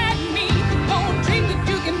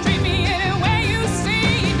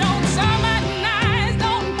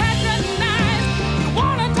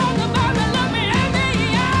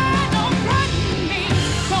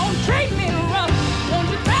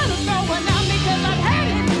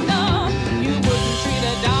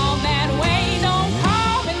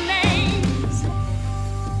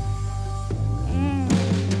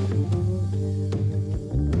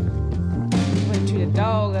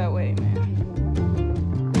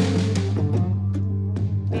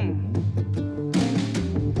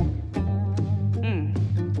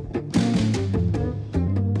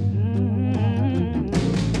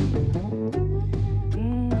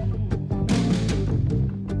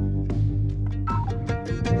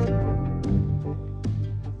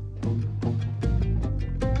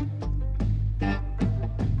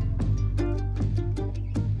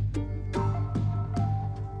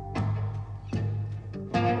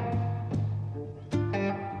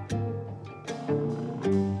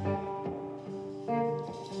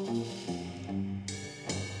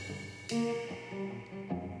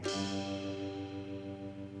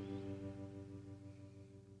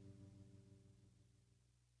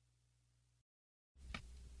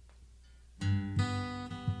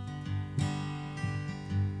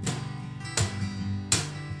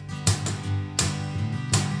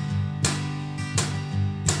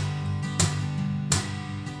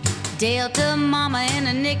 Delta mama and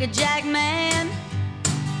a nickerjack man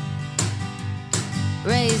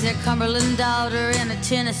raised their Cumberland daughter in a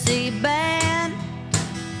Tennessee band.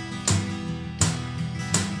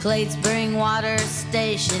 Played spring water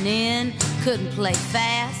station in, couldn't play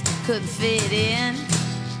fast, couldn't fit in.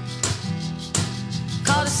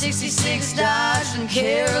 Called a 66 Dodge from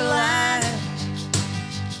Carolina.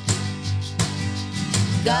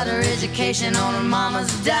 Got her education on her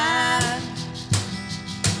mama's dime.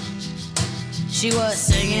 She was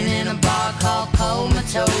singing in a bar called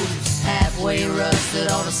Comatose, halfway rusted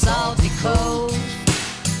on a salty coast.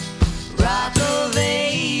 Rock of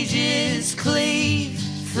Ages, cleave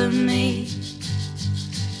for me.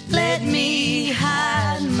 Let me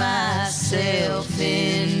hide myself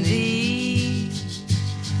in thee,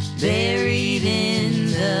 buried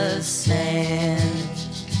in the sand.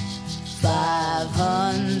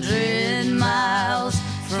 500 miles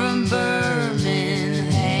from Birmingham.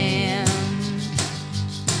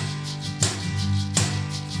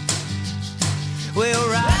 Well,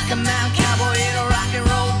 rock a mountain cowboy in a rock and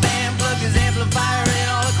roll band, plug his amplifier in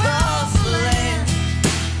all across the land.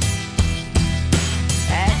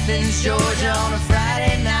 Athens, Georgia on a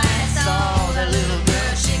Friday night, saw that little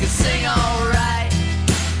girl, she could sing all right.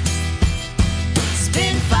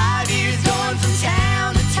 Spent 5 years going from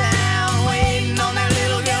town to town, waiting on that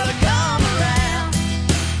little girl to come around.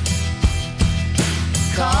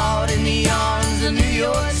 Caught in the arms of New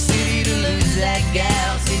York City, to lose that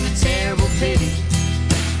gal seemed a terrible pity.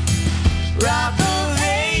 Rock of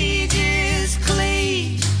Ages,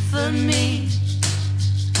 cleave for me.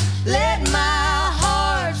 Let my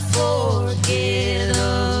heart forget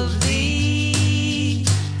of thee.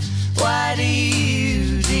 Why do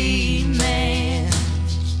you demand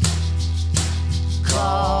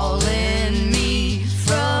calling me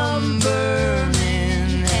from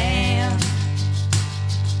Birmingham?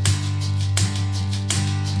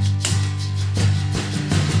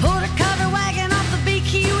 Pulled a cover wagon off the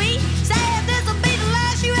BQE, said this'll be the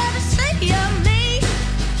last you ever see of me.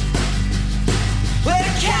 Well,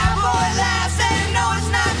 the cowboy laughed, said no, it's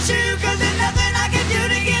not true, 'cause there's nothing I can do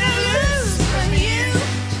to get her loose from you.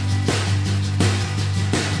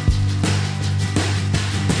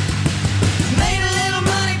 Made a little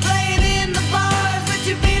money playing in the bars with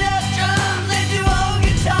 2 beat-up drums and 2 old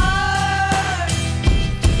guitars.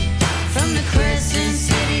 From the Crescent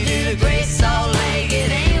City to the Great Salt Lake,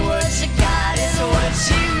 it ain't what you got, it's what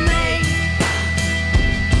you make.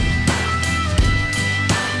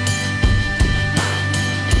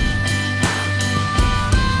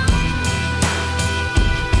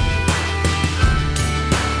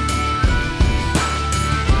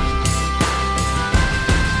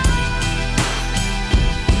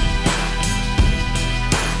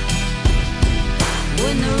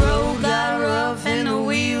 When the road got rough and the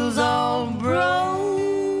wheels all broke,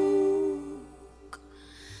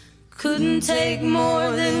 couldn't take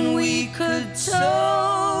more than we could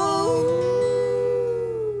tow.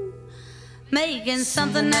 Making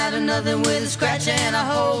something out of nothing with a scratch and a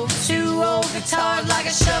hole. 2 old guitars like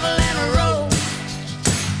a shovel and a rope.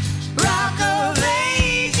 Rock of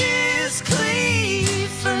Ages, cleave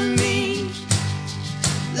for me.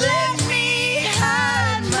 Let me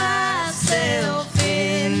hide myself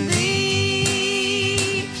in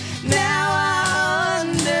thee. Now I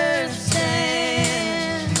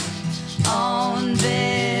understand, on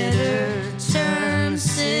better terms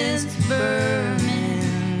since Birmingham.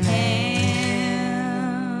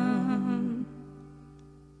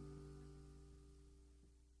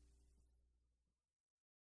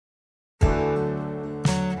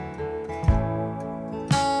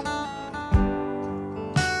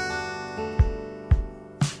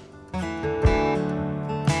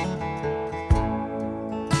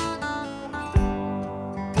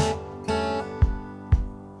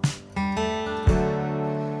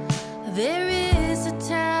 There is a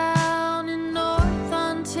town in North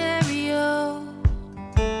Ontario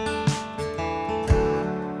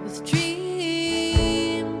with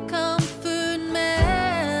dream, comfort,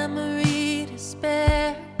 memory to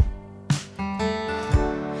spare.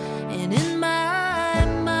 And in my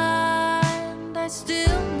mind, I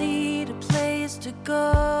still need a place to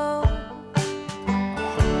go.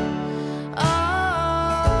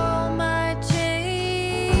 All my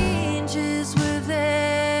changes were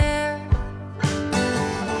there.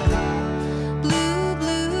 Blue,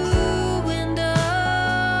 blue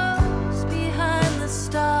windows behind the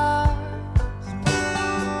stars.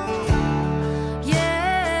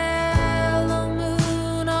 Yellow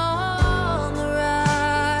moon on the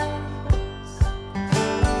rise.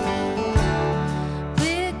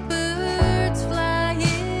 Big birds flying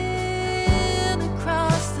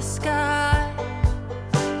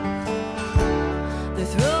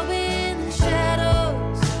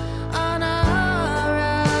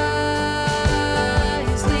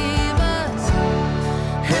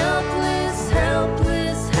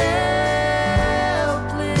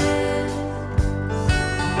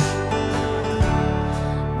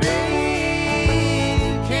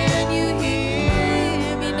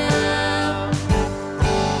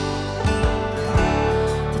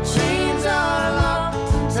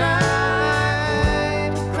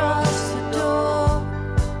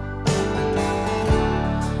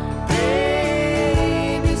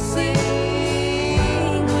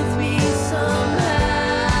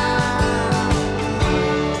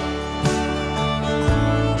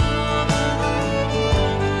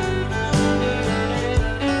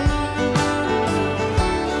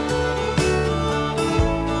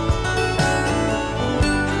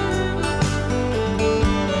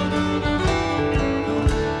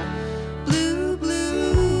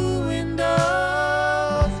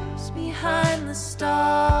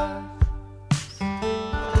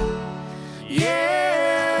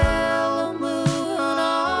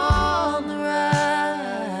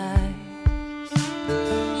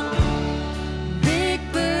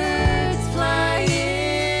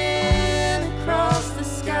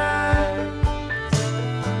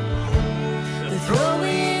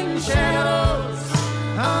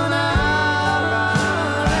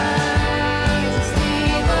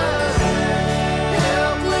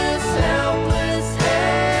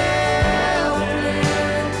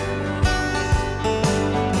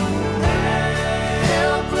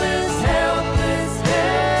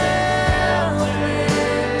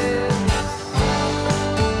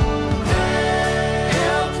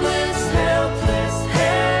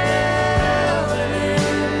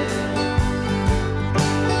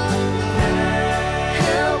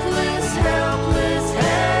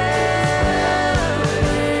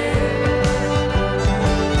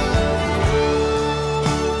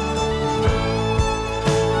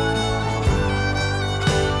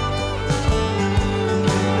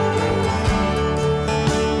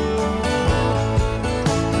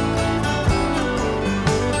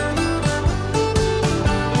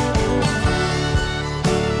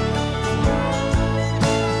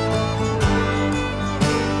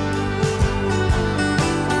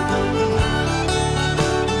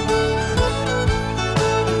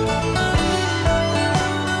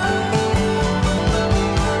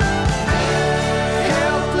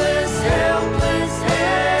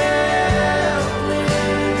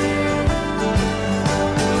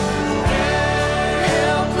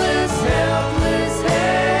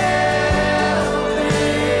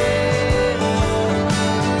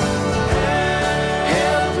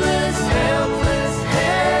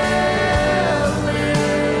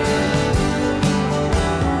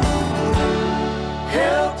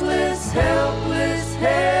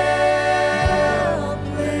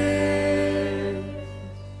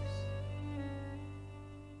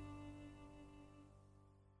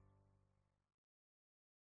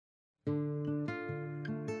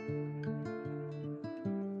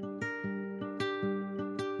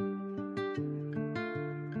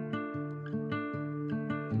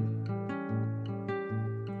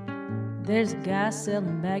There's a guy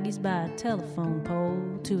selling baggies by a telephone pole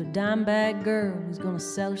to a dime bag girl who's gonna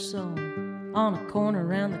sell her soul. On a corner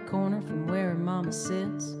around the corner from where her mama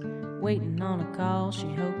sits, waiting on a call she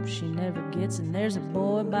hopes she never gets. And there's a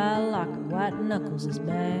boy by a locker, white knuckles his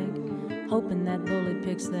bag, hoping that bully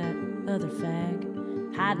picks that other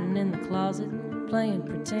fag, hiding in the closet, playing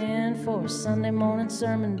pretend for a Sunday morning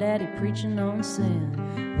sermon, daddy preaching on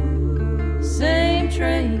sin. Same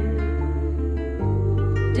train,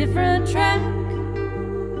 different track,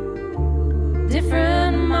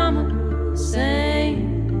 different mama,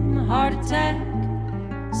 same heart attack,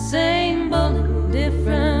 same bullet,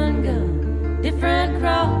 different gun, different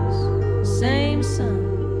cross, same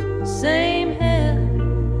sun, same hell,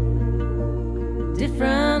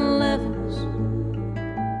 different levels,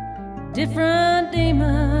 different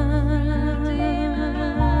demons,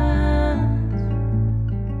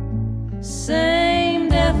 same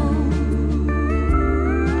devil.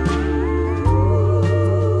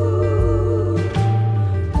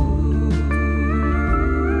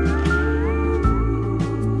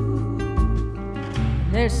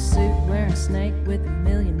 There's a suit wearing snake with $1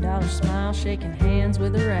 million smile, shaking hands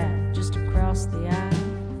with a rat just across the aisle.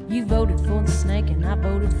 You voted for the snake and I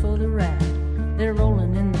voted for the rat. They're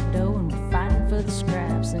rolling in the dough and we're fighting for the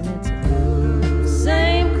scraps. And it's the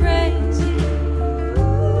same crazy,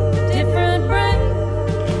 different brain,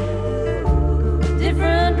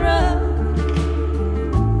 different drug,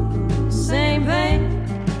 same vein,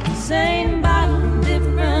 same bottle,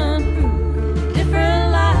 different fruit,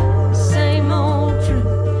 different life, same old truth.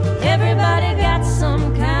 Everybody got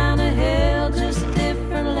some kind of hell, just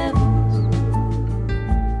different levels,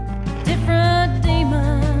 different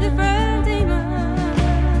demons, different demons,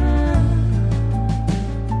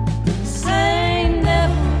 same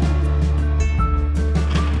devil.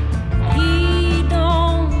 He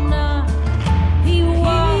don't knock, he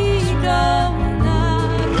walks right,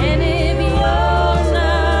 and if you're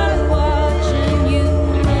not watching, you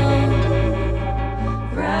run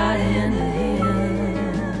right into him.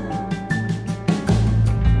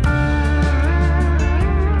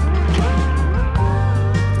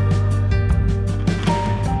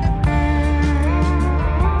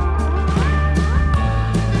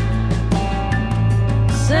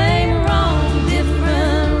 Same wrong,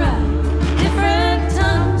 different right, different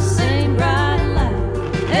tongue, same bright light.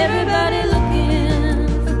 Everybody looking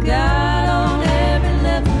for God on every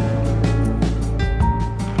level.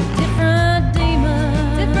 Different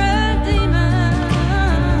demons,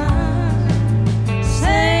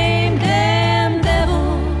 same damn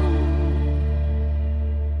devil.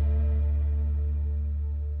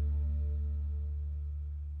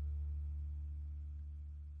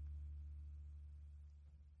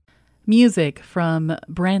 Music from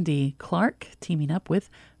Brandy Clark teaming up with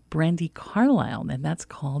Brandy Carlisle, and that's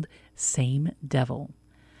called Same Devil.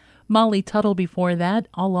 Molly Tuttle before that,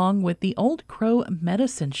 along with the Old Crow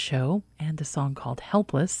Medicine Show and a song called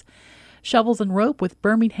Helpless. Shovels and Rope with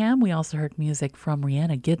Birmingham. We also heard music from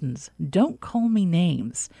Rihanna Giddens, Don't Call Me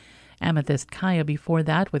Names. Amethyst Kaya before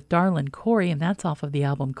that with Darlin Corey, and that's off of the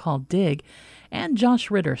album called Dig. And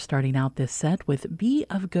Josh Ritter starting out this set with Be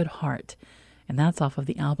of Good Heart, and that's off of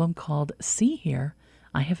the album called See Here,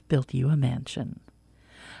 I Have Built You a Mansion.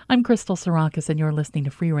 I'm Crystal Sarakas, and you're listening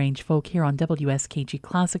to Free Range Folk here on WSKG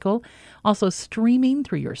Classical, also streaming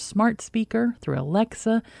through your smart speaker, through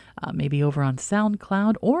Alexa, maybe over on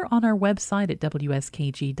SoundCloud, or on our website at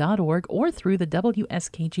WSKG.org, or through the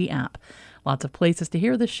WSKG app. Lots of places to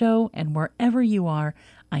hear the show, and wherever you are,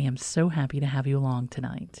 I am so happy to have you along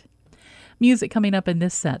tonight. Music coming up in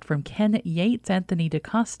this set from Ken Yates, Anthony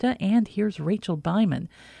DaCosta, and here's Rachel Byman.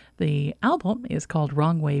 The album is called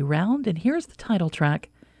Wrong Way Round, and here's the title track.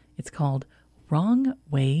 It's called Wrong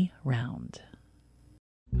Way Round.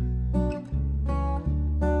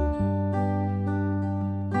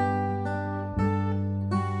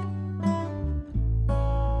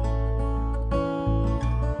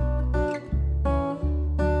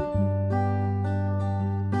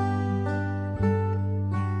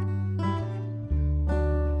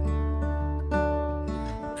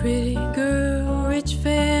 Pretty girl, rich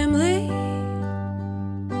family,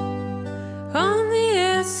 on the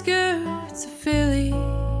outskirts of Philly.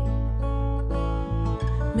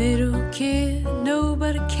 Middle kid,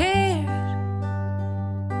 nobody cared,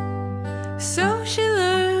 so she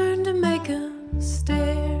learned to make 'em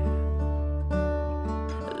stare.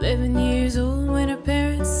 11 years old when her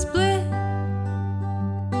parents split.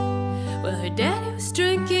 Well, her daddy was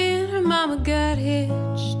drinking, her mama got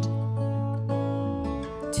hitched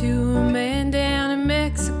to a man down in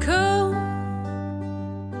Mexico.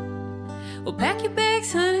 Well, pack your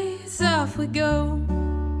bags, honey, it's off we go.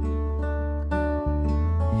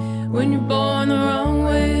 When you're born the wrong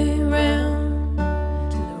way around,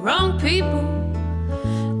 to the wrong people,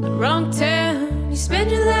 the wrong town, you spend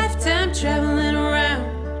your lifetime traveling around,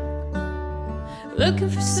 looking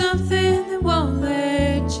for something that won't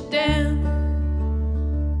let you down.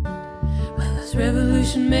 Well, those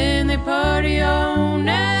revolution men, they party all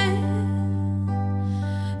night,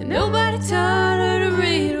 and nobody taught her to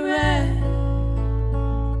read or write.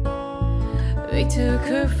 They took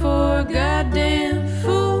her for a goddamn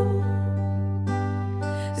fool,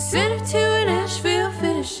 sent her to an Asheville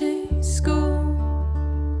finishing school.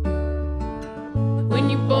 When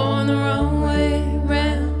you're born the wrong way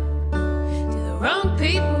around, to the wrong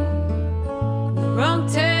people, the wrong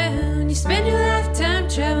town, you spend your lifetime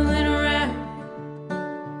traveling around,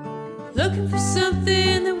 looking for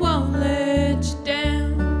something that won't let you down.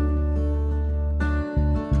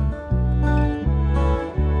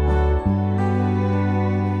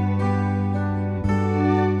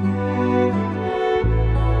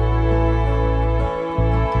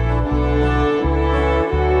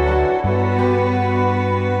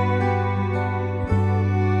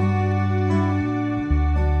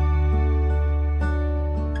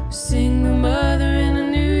 Single mother in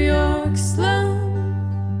a New York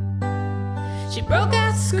slum, she broke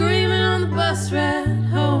out screaming on the bus ride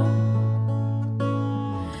home.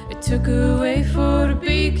 It took her away for her to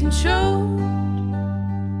be controlled.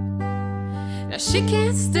 Now she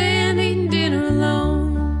can't stand eating dinner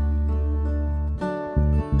alone.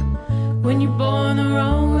 When you're born the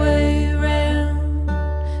wrong way around,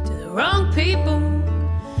 to the wrong people,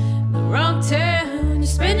 the wrong town, you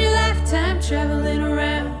spend your lifetime traveling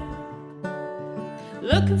around,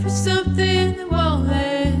 looking for something that won't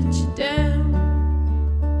let you down.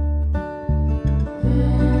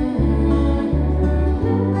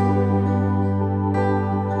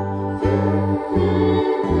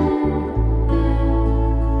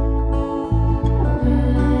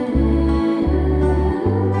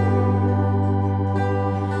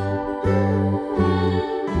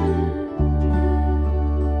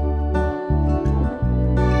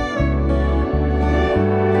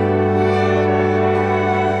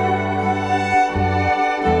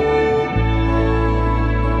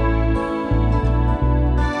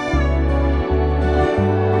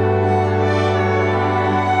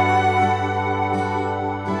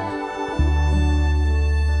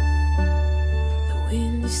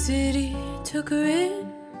 City took her in.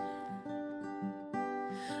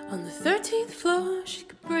 On the 13th floor she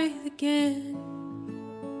could breathe again,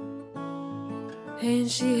 and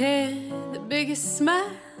she had the biggest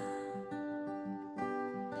smile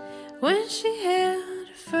when she held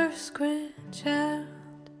her first grandchild.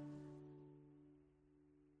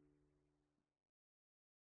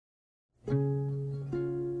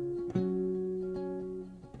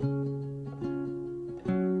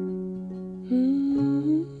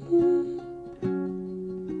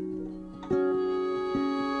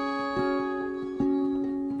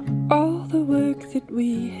 All the work that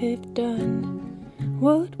we have done,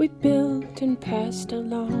 what we built and passed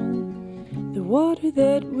along, the water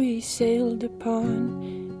that we sailed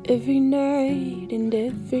upon, every night and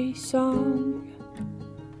every song,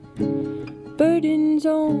 burdens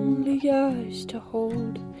only ours to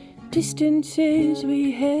hold, distances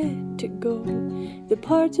we had to go, the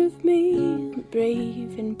parts of me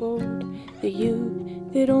brave and bold, the you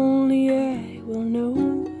that only I will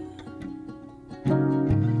know.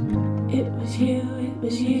 It was you, it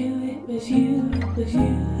was you, it was you, it was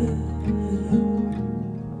you.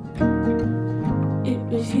 It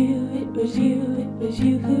was you, it was you, it was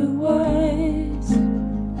you who was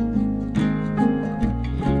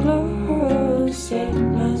close at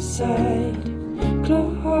my side,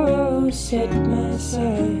 close at my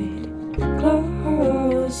side,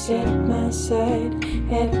 close at my side,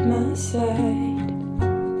 at my side,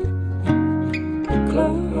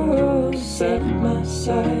 close at my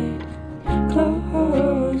side.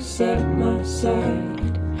 Close at my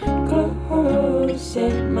side, close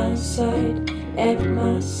at my side, at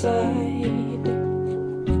my side.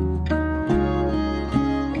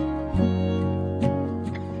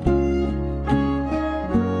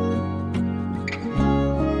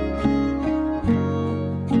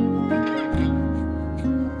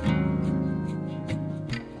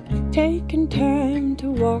 Taking time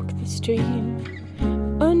to walk the stream,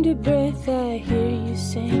 under breath I hear you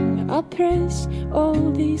sing. I press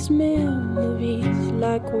all these memories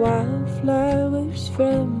like wildflowers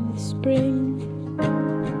from the spring,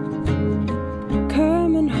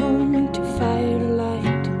 coming home to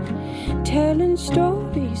firelight, telling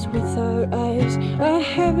stories with our eyes. I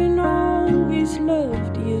haven't always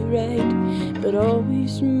loved you right, but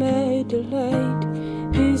always my delight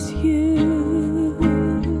is you.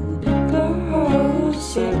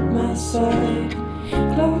 Close at my side,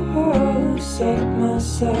 close at my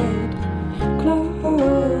side,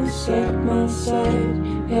 close at my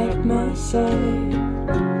side, at my side.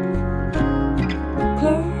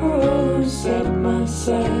 Close at my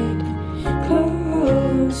side,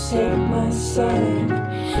 close at my side,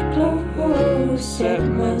 close at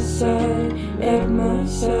my side, at my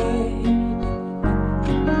side.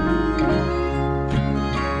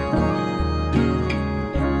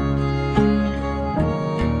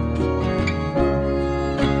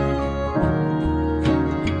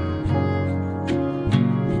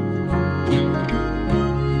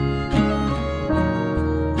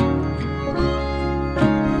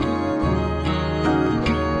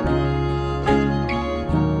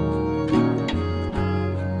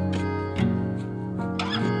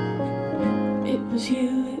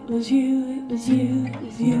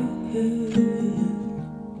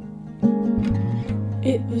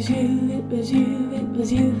 It was you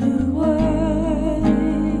who was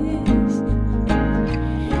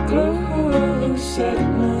close at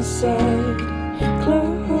my side,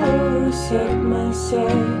 close at my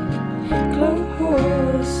side,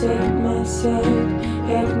 close at my side,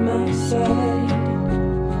 at my side,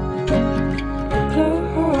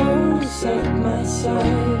 close at my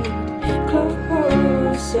side,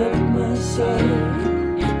 close at my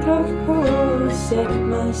side, close at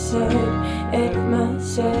my side, at my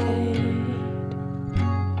side.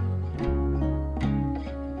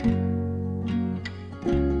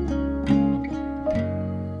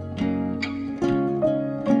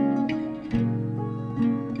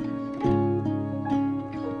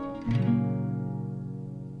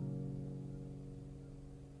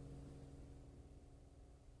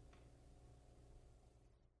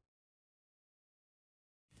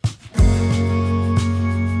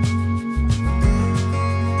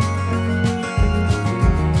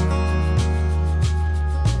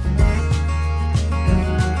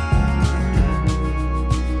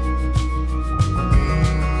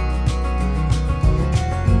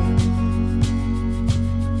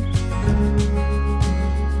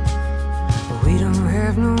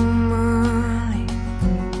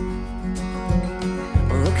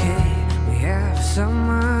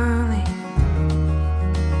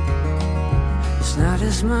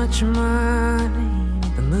 Much money,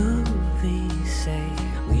 the movies say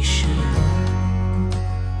we should.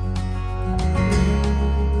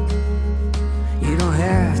 You don't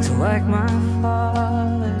have to like my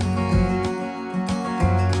father.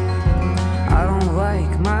 I don't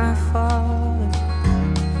like my father.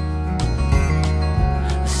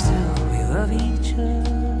 But still, we love each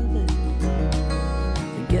other.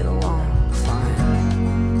 We get along fine.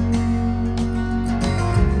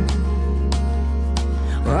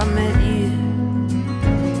 Well, I met you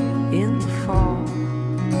in the fall,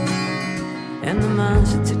 and the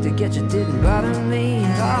months it took to get you didn't bother me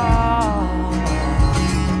at all.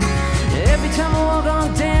 Every time I walk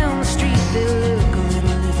on down the street, they look a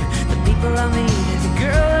little different. The people I meet, every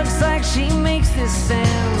girl looks like she makes this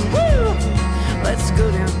sound. Woo! Let's go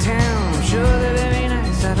downtown. I'm sure they're very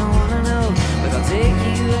nice, I don't wanna know, but I'll take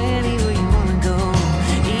you anywhere you wanna go,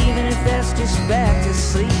 even if that's just back to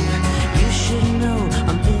sleep. You should know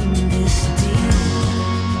I'm in this deep.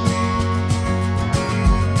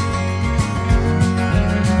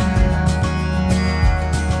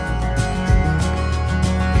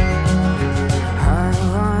 Hard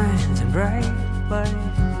lines and bright lights,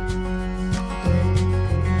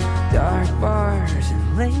 dark bars and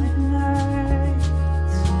late nights.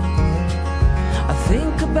 I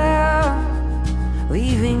think about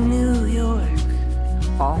leaving New York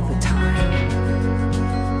all the time.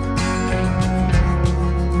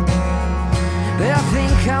 But I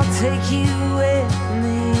think I'll take you with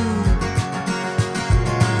me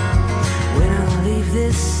when I leave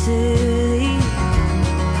this city.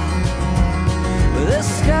 The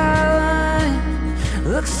skyline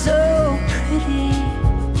looks so pretty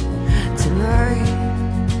tonight.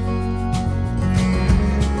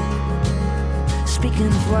 Speaking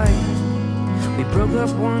of light, we broke up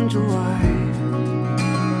one July.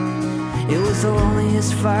 It was the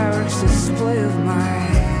loneliest fireworks display of my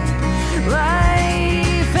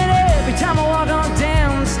life. And every time I walk on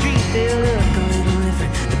down the street, they look a little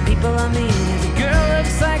different. The people I meet, every girl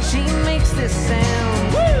looks like she makes this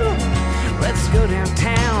sound. Woo! Let's go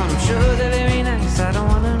downtown. I'm sure they're very nice, I don't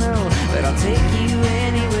wanna know, but I'll take you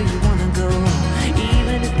anywhere you wanna go,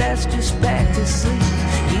 even if that's just back to sleep.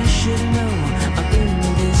 You should know I'm in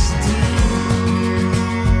this deep.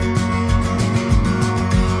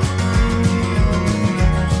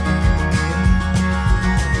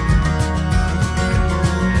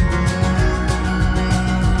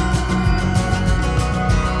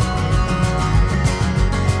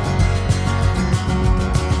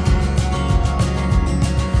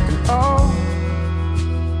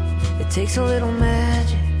 takes a little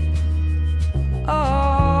magic.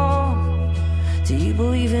 Oh, do you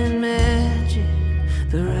believe in magic?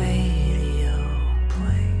 The radio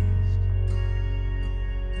plays.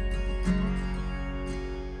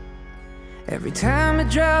 Every time I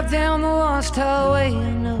drive down the lost highway,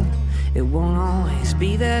 I know it won't always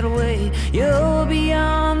be that way. You'll be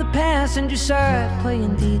on the passenger side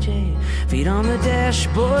playing DJ, feet on the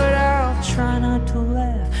dashboard. I'll try not to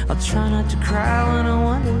laugh, I'll try not to cry when I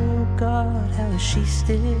wonder, oh God, how is she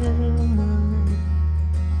still mine?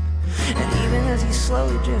 And even as you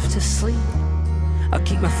slowly drift to sleep, I'll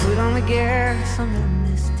keep my foot on the gas. I'm in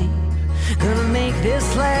this deep, gonna make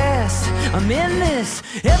this last. I'm in this.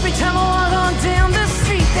 Every time I walk on down the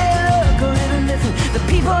street, they look a little different. The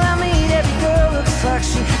people I meet, every girl looks like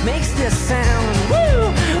she makes this sound.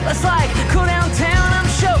 Woo! Let's like go downtown. I'm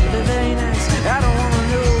sure they're very nice. I don't wanna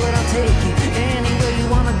know, but I'll take you anywhere you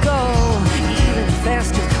wanna go, even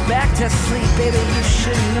faster. Back to sleep, baby. You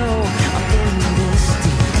should know I'm in this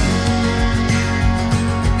deep.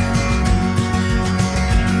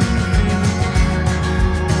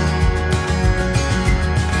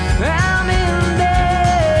 I'm in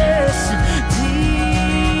this deep.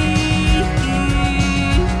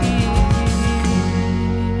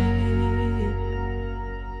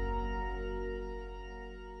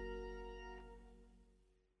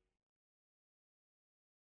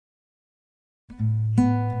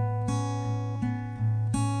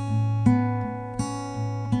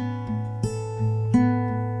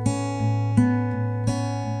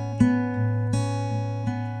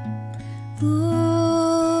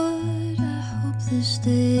 Lord, I hope this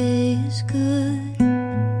day is good.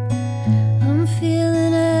 I'm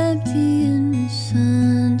feeling empty and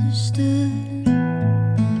misunderstood.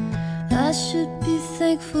 I should be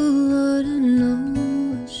thankful, Lord, I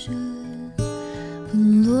know I should. But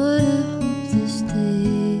Lord, I hope this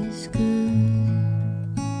day is good.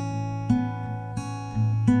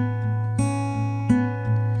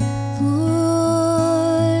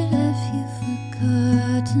 Lord, have you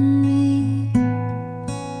forgotten me?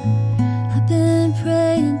 I've been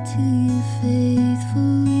praying to you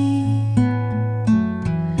faithfully.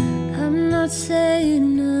 I'm not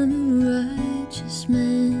saying I'm a righteous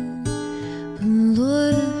man, but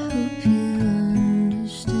Lord, I hope you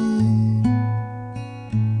understand.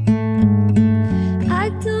 I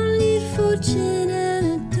don't need fortune and I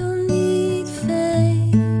don't need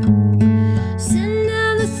fame. Send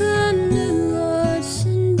down the thunder, Lord,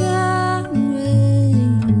 send down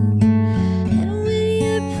rain. And when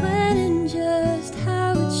you're planning just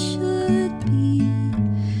how it should be,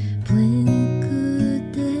 plan a good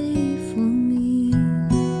day for me.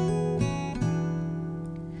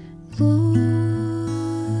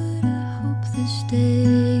 Lord, I hope this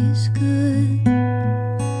day is good.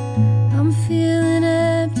 I'm feeling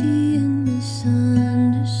empty and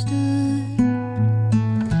misunderstood.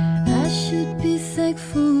 I should be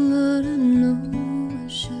thankful, Lord, I know I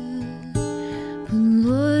should. But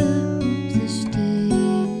Lord, I hope this day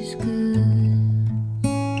is good.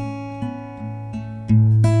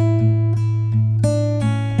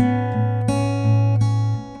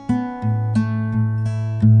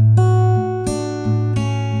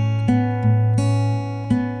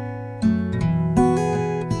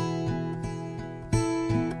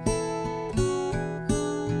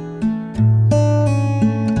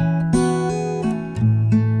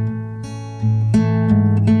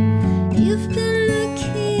 You've been the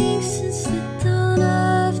king since the dawn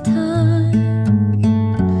of time,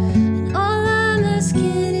 and all I'm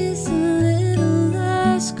asking is a little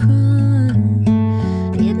less crime.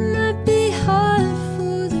 It might be hard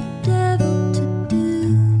for the devil to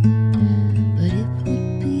do, but it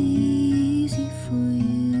would be easy for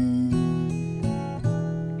you.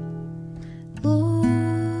 Lord,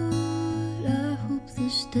 I hope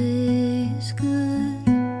this day is good.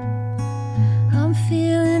 I'm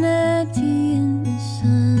feeling empty and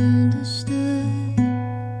misunderstood.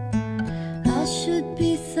 I should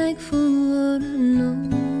be thankful, Lord, I know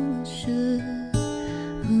I should.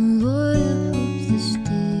 But Lord, I hope this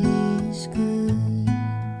day is good.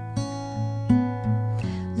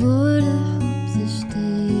 Lord, I hope this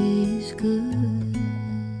day is good.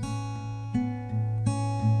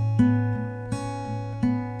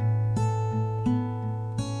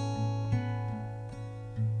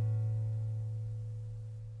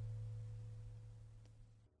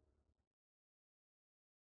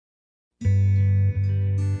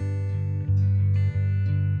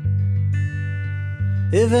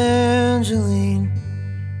 Evangeline,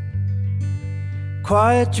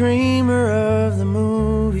 quiet dreamer of the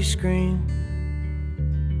movie screen,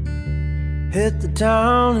 hit the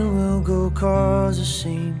town and we'll go cause a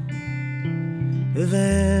scene.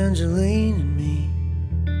 Evangeline and me.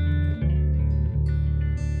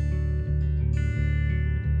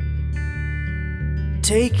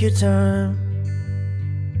 Take your time.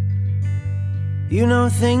 You know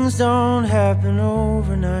things don't happen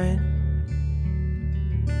overnight.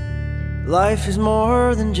 Life is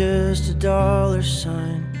more than just a dollar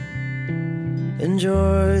sign.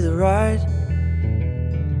 Enjoy the ride.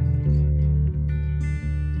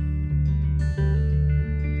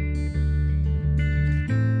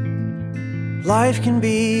 Life can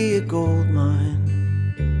be a gold mine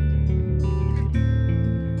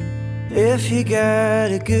if you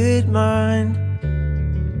got a good mind.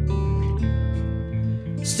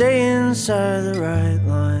 Stay inside the right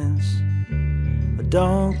lines, but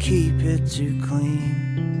don't keep it too clean.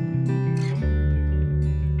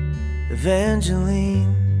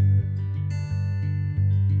 Evangeline,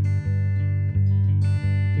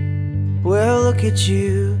 well, look at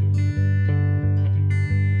you,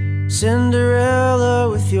 Cinderella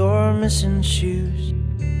with your missing shoes.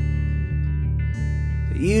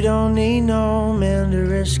 But you don't need no man to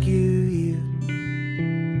rescue you.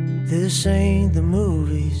 This ain't the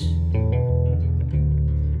movies.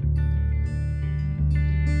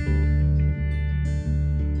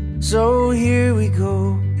 So here we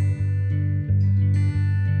go.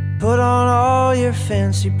 Put on all your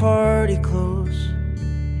fancy party clothes.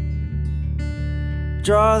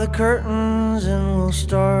 Draw the curtains and we'll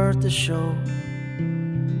start the show.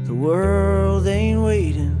 The world ain't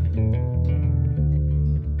waiting.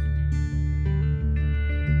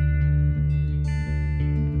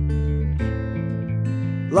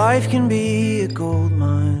 Life can be a gold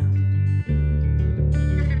mine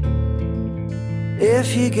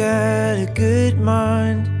if you got a good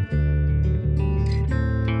mind.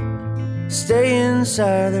 Stay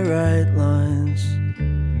inside the right lines,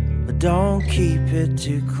 but don't keep it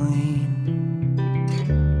too clean.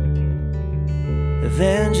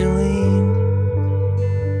 Evangeline,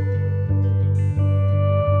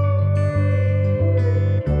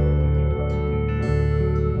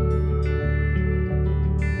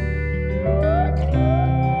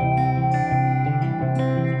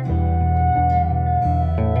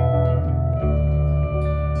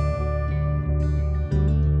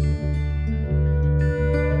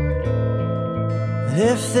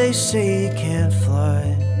 if they say you can't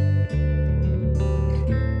fly,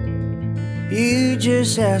 you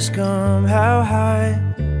just ask them how high.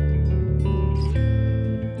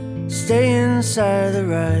 Stay inside the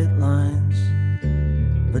right lines,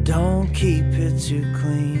 but don't keep it too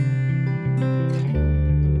clean.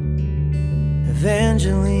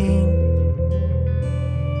 Evangeline,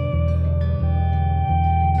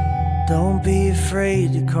 don't be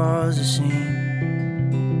afraid to cause a scene.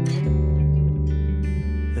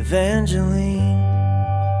 Evangeline,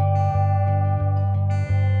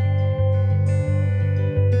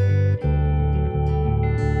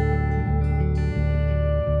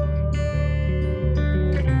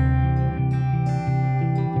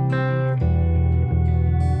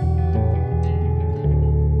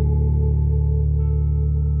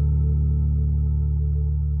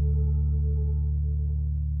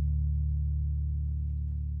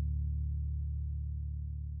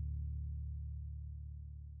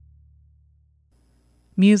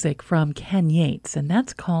 music from Ken Yates, and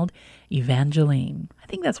that's called Evangeline. I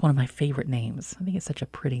think that's one of my favorite names. I think it's such a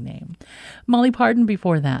pretty name. Molly Parton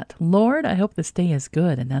before that. Lord, I Hope This Day Is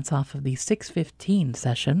Good, and that's off of the 6:15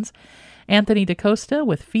 sessions. Anthony DaCosta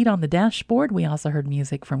with Feet on the Dashboard. We also heard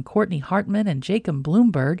music from Courtney Hartman and Jacob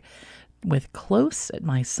Bloomberg with Close at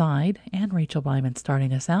My Side, and Rachel Byman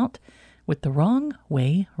starting us out with The Wrong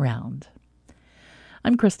Way Round.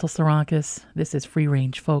 I'm Crystal Sarakas. This is Free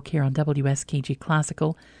Range Folk here on WSKG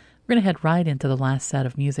Classical. We're going to head right into the last set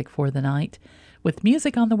of music for the night with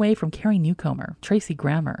music on the way from Carrie Newcomer, Tracy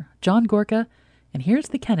Grammer, John Gorka, and here's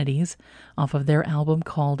the Kennedys off of their album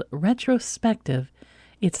called Retrospective.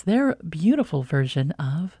 It's their beautiful version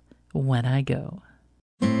of When I Go.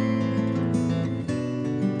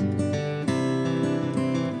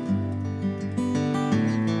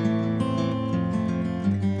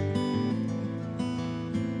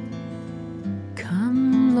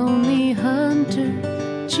 Lonely hunter,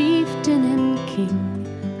 chieftain and king,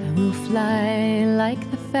 I will fly like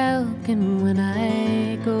the falcon when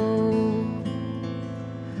I go.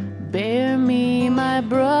 Bear me, my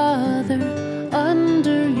brother,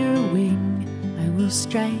 under your wing, I will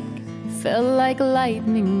strike, fell like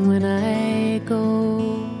lightning when I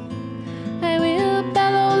go. I will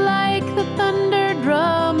bellow like the thunder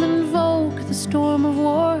drum, invoke the storm of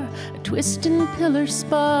war, twisting pillar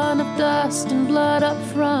spun of dust and blood up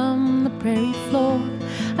from the prairie floor.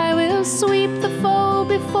 I will sweep the foe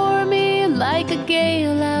before me like a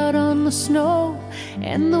gale out on the snow,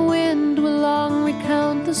 and the wind will long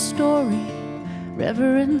recount the story,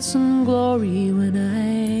 reverence and glory when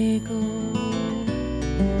I go.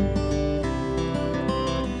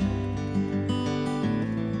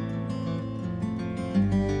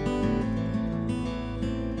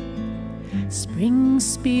 Spring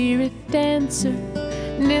spirit dancer,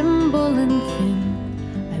 nimble and thin,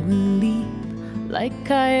 I will leap like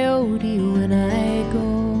coyote when I go.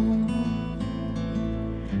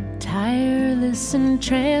 Tireless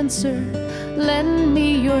entrancer, lend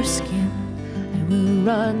me your skin, I will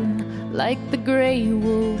run like the gray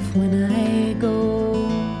wolf when I go.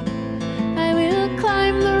 I will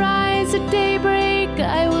climb the rise at daybreak,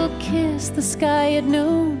 I will kiss the sky at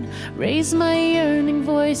noon, raise my yearning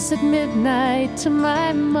voice at midnight to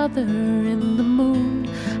my mother in the moon.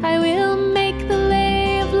 I will make the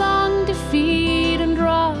lay of long defeat and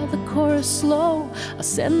draw the chorus slow. I'll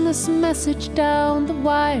send this message down the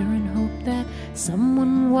wire and hope that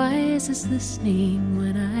someone wise is listening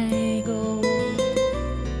when I go.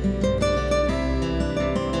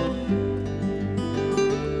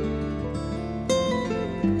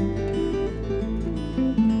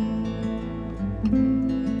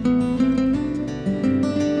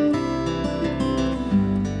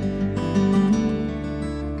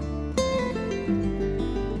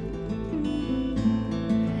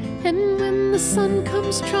 Sun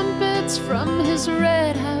comes trumpets from his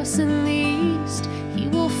red house in the east. He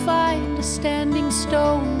will find a standing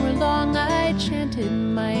stone where long I chanted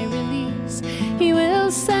my release. He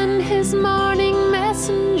will send his morning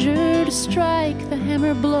messenger to strike the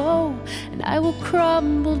hammer blow, and I will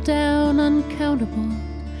crumble down uncountable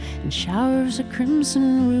in showers of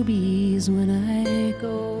crimson rubies when I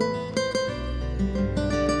go.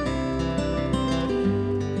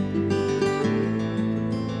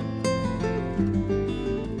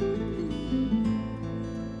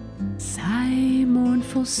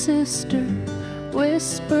 Sister,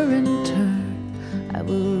 whisper and turn, I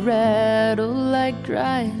will rattle like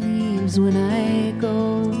dry leaves when I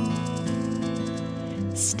go.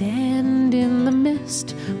 Stand in the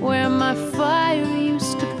mist where my fire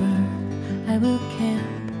used to burn, I will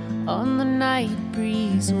camp on the night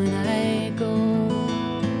breeze when I go.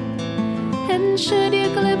 And should you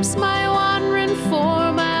glimpse my wandering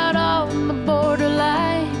form out on the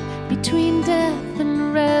borderline between death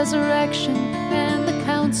and resurrection and the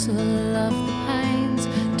council of the pines,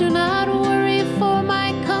 do not worry for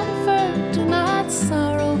my comfort, do not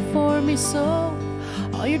sorrow for me so.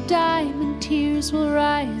 All your diamond tears will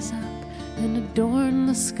rise up and adorn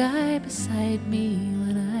the sky beside me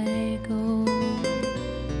when I go.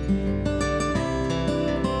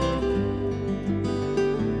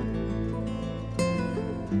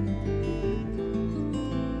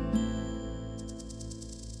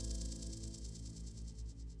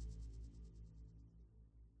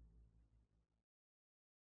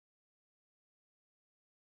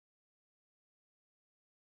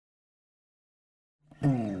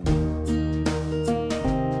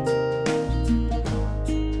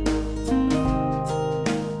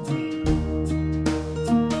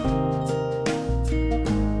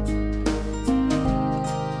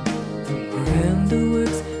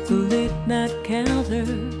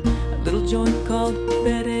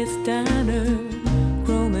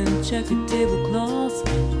 Checkered tablecloths,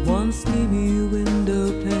 one steamy window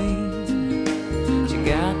pane. She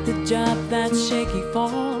got the job that shaky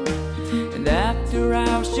fall, and after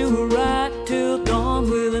hours she will ride till dawn.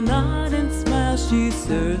 With a nod and smile she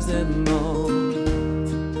serves them all.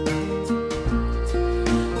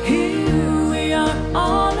 Here we are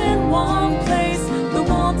all in one place, the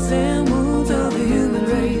wants and wounds of the human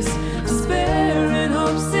race. Despair and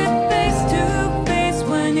hope sit face to face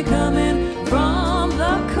when you're coming from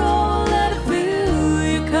the cold.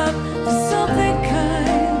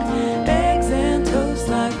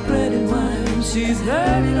 She's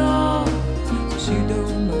heard it all, so she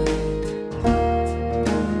don't mind.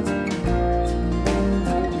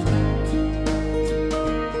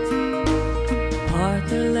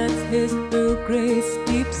 Arthur lets his Earl Grey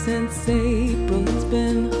steep since April. It's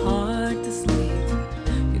been hard to sleep.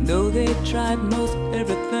 You know they tried most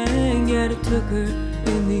everything, yet it took her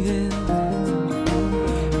in the end.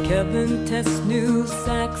 Kevin tests new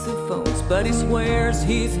saxophones, but he swears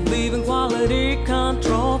he's leaving quality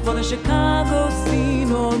control for the Chicago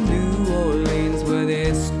scene or New Orleans, where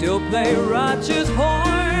they still play Roger's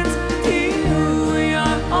horns. Here we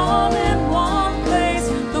are all in one place,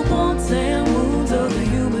 the wants and wounds of the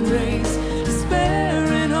human race. Despair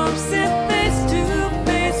and hope sit face to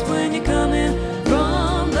face when you're coming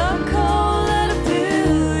from the cold. Let it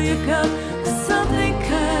fill your cup.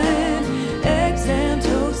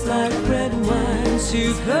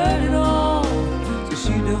 She's heard it all, so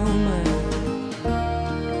she don't mind.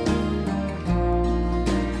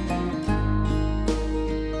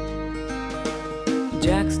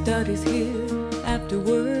 Jack studies here after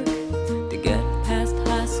work to get past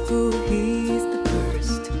high school. He's the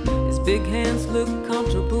first. His big hands look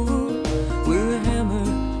comfortable with a hammer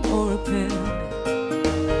or a pen.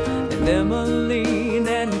 And Emma leaned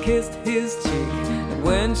and kissed his cheek, and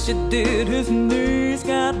when she did, his knees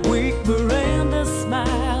got weak. Miranda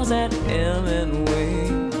smiles at him and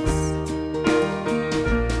winks.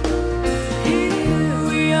 Here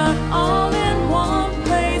we are, all in one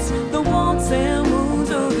place. The wants and wounds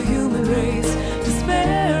of the human race.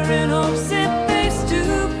 Despair and hope sit face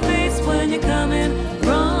to face when you're coming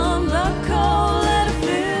from the cold. Let it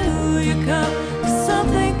fill your cup with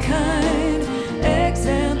something kind. Eggs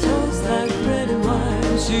and toast like bread and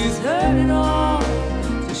wine. She's heard it all,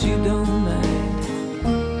 so she don't mind.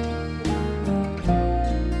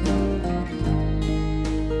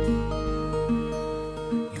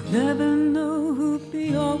 You never know who'll be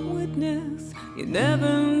your witness. You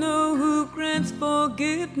never know who grants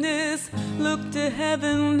forgiveness. Look to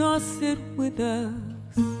heaven or sit with us.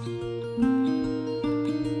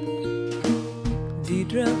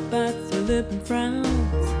 Deidre bites her lip and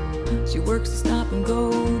frowns. She works to stop and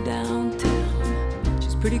go downtown.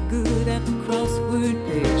 She's pretty good at the crossword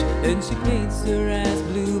page, then she paints her eyes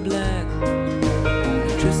blue-black.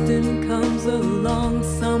 Tristan comes along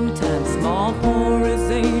sometimes, small for his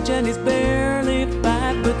age, and he's barely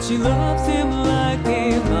 5, but she loves him like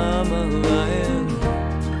a mama lion.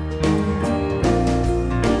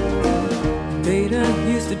 Beta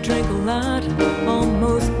used to drink a lot,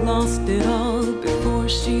 almost lost it all before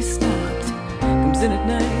she stopped. Comes in at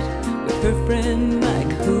night with her friend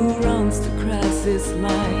Mike, who runs the crisis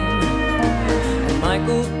line. And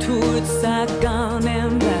Michael toured Saigon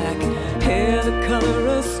and back, hair the color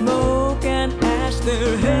of smoke and ash.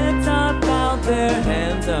 Their heads are bowed, their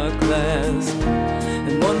hands are clasped,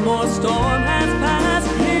 and one more storm has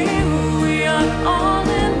passed. Here we are, all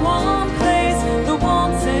in one place. The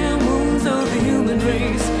wants and wounds of the human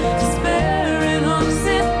race. Despair and hope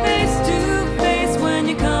sit face to face when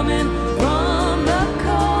you're coming from the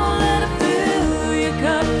cold. Let it fill your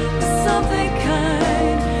cup with something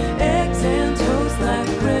kind. Eggs and toast like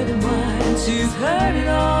bread and wine. She's heard it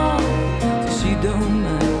all, so she don't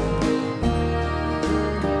mind.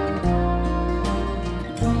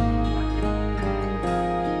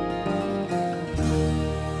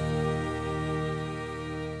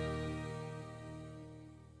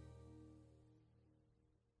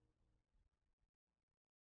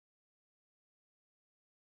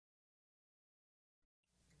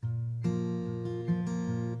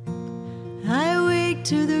 I wake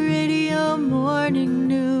to the radio morning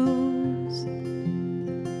news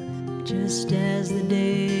just as the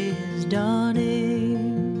day is dawning,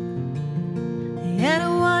 and I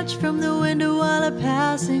watch from the window while a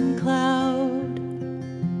passing cloud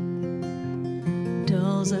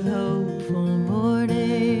dulls a hopeful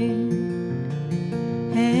morning,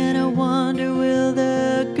 and I wonder, will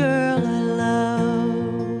the girl I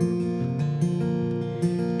love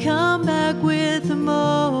come back with the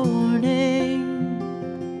morning?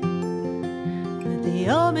 But the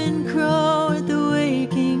omen crow at the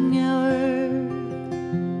waking hour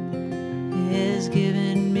has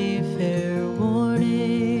given me fair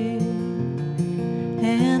warning,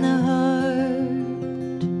 and the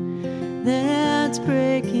heart that's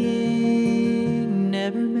breaking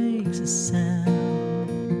never makes a sound.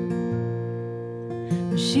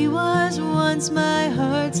 She was once my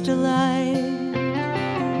heart's delight,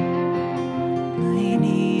 my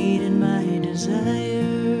need and my desire.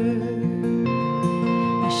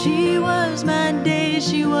 She was my day,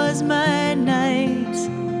 she was my night,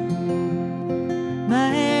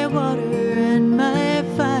 my water and my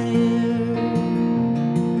fire.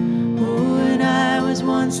 Oh, and I was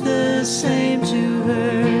once the same to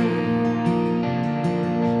her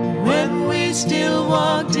when we still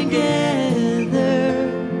walked together.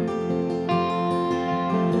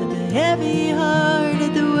 But the heavy heart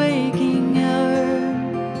at the waking hour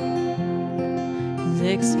is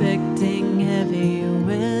expecting heavy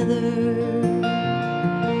weather,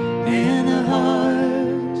 and the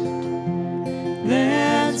heart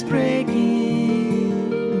that's breaking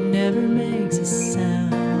never makes a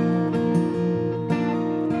sound.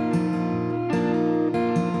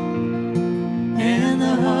 And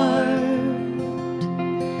the heart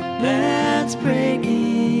that's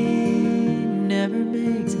breaking never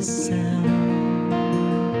makes a sound.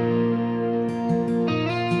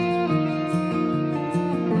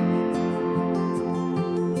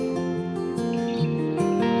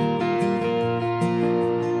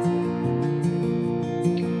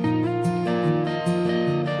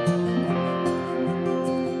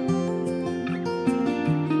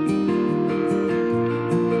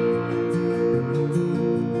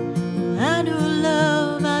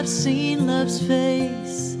 love's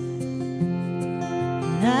face,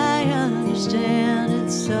 and I understand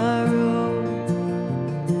its sorrow.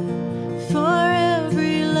 For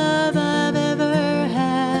every love I've ever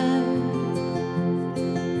had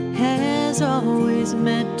has always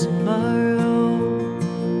meant tomorrow.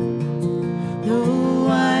 Though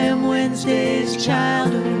I am Wednesday's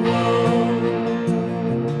child of woe,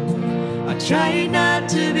 I try not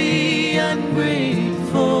to be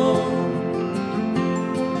ungrateful.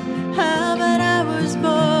 Ah, but I was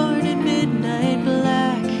born in midnight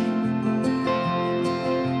black,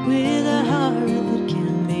 with a heart that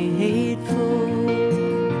can be hateful,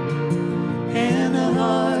 and a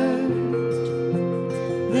heart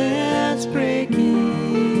that's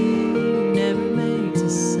breaking never makes a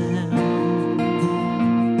sound.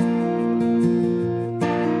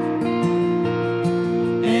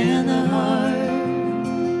 And the heart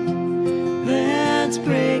that's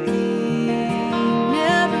breaking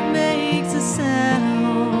never makes a sound.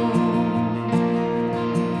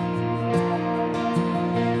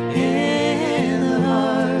 And the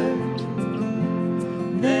heart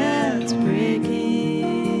that's breaking.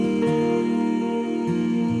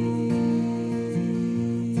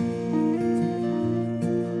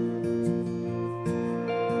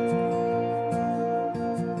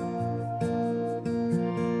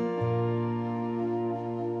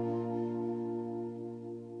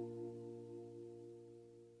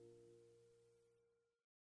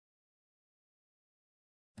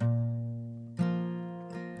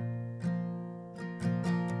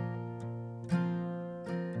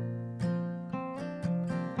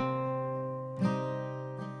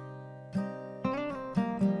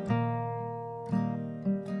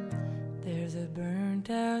 There's a burnt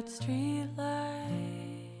out street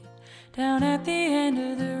light down at the end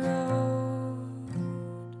of the road.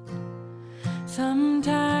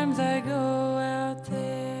 Sometimes I go out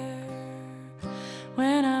there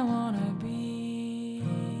when I wanna be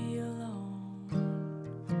alone.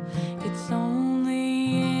 It's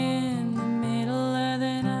only in the middle of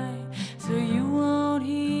the night, so you won't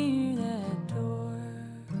hear that door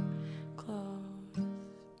close.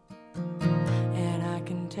 And I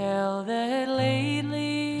can tell that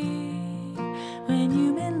lately, when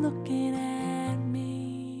you've been looking at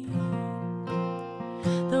me,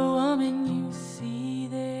 the woman you see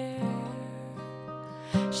there,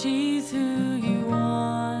 she's who you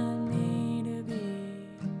want me to be.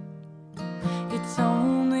 It's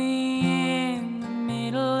only in the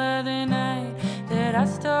middle of the night that I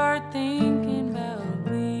start thinking about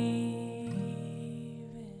leaving.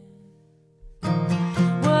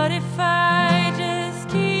 What if I just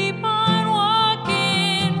keep on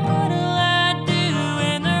walking? What'll I do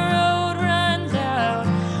when the road runs out?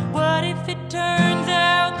 What if it turns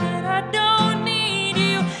out that I don't need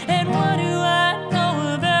you? And what do I know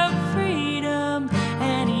about freedom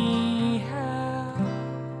anyhow?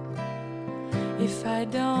 If I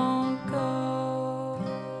don't go,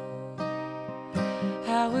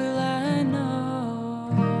 how will I know?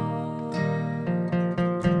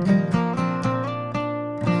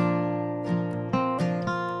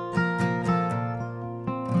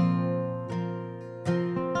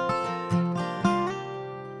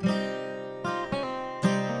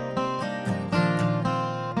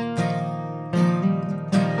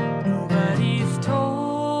 Nobody's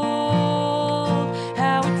told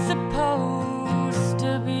how it's supposed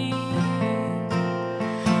to be.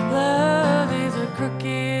 Love is a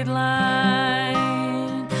crooked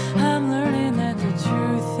line. I'm learning that the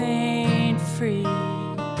truth ain't free.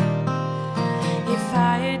 If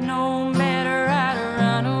I had known better, I'd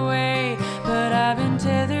run away. But I've been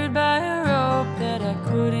tethered by a rope that I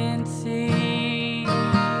couldn't see.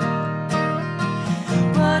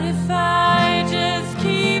 What if I just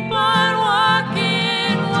keep on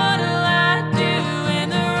walking? What'll I do when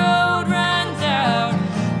the road runs out?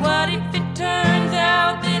 What if it turns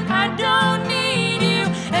out that I don't need you?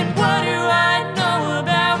 And what do I know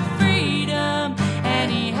about freedom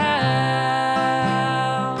anyhow?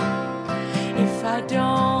 If I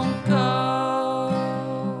don't go,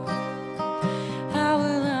 how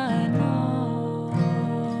will I know?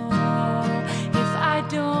 If I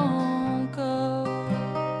don't go,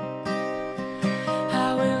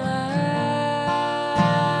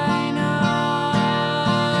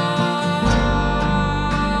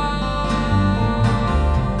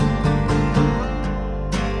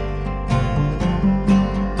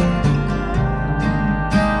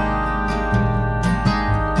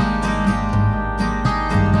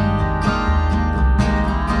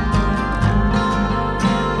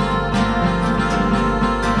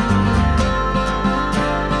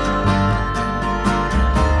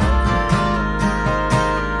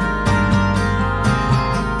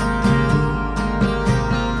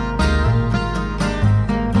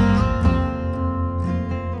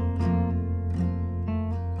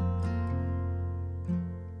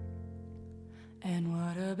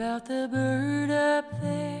 about the bird up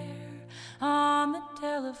there on the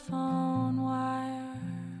telephone wire?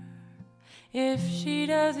 If she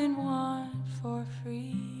doesn't want for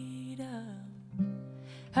freedom,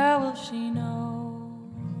 how will she know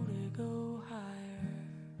to go higher?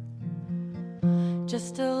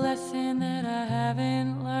 Just a lesson that I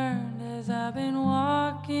haven't learned as I've been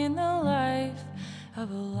walking the life of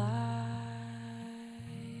a liar.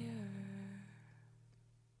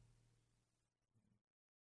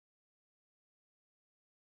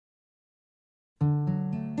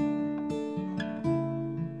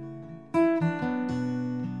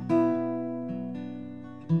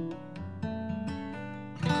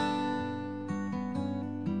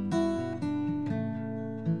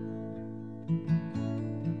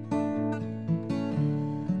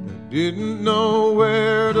 Didn't know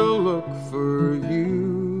where to look for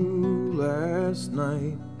you last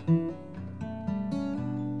night.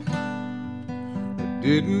 I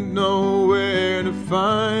didn't know where to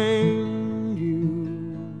find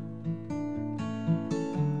you.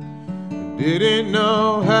 I didn't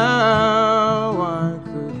know how I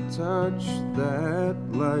could touch that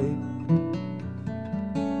light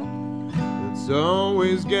that's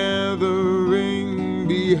always gathering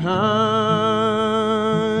behind.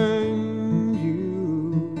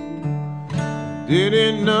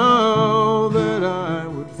 Didn't know that I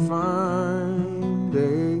would find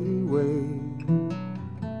a way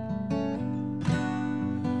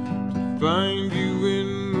to find you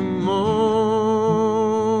in the morning.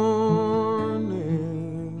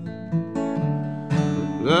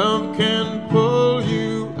 But love can pull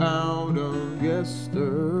you out of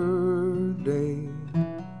yesterday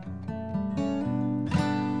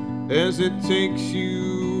as it takes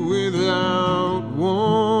you without warning.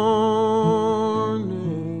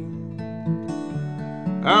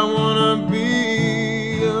 I wanna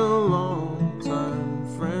be a long-time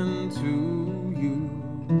friend to you.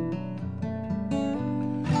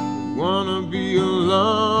 I wanna be a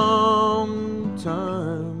long-time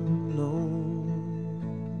known.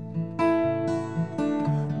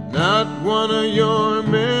 Not one of your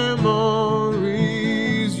memories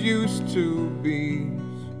used to be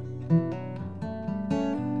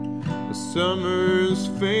a summer's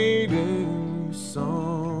fading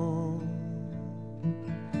song.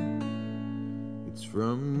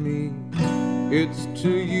 From me, it's to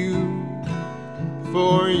you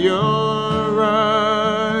for your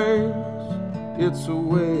eyes. It's a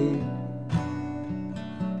way,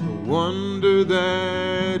 a wonder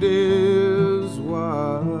that is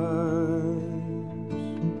wise.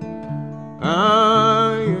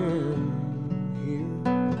 I am here,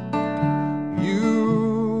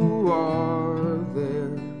 you are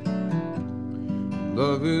there.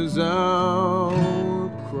 Love is our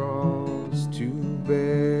cross to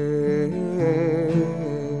bear.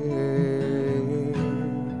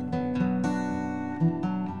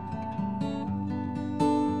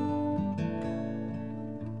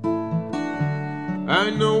 I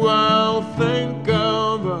know I'll think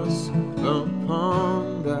of us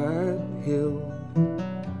upon that hill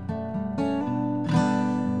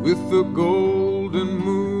with the golden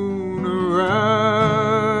moon arising,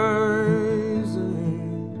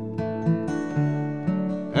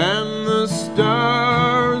 and the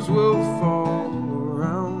stars will fall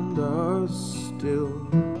around us still,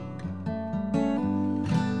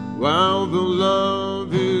 while the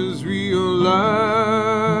love is realized.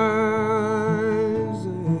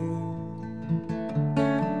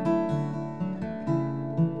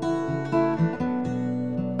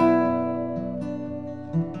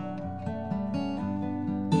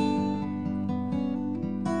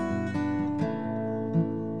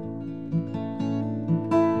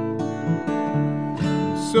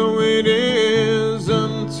 So it is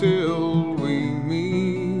until we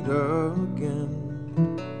meet again,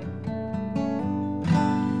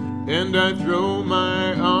 and I throw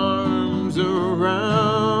my arms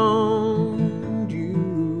around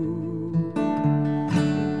you.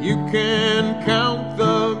 You can count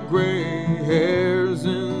the gray hairs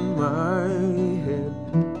in my head.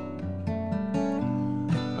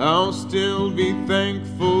 I'll still be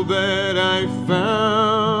thankful that I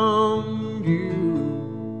found you.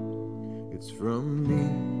 From me,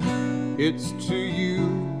 it's to you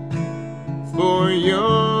for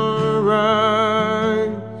your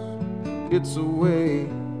eyes. It's a way,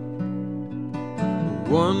 a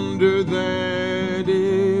wonder that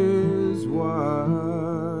is wise.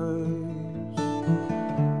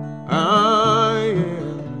 I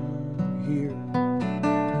am here,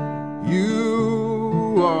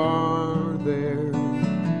 you are there.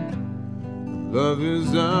 Love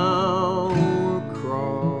is our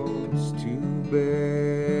cross to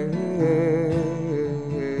bear.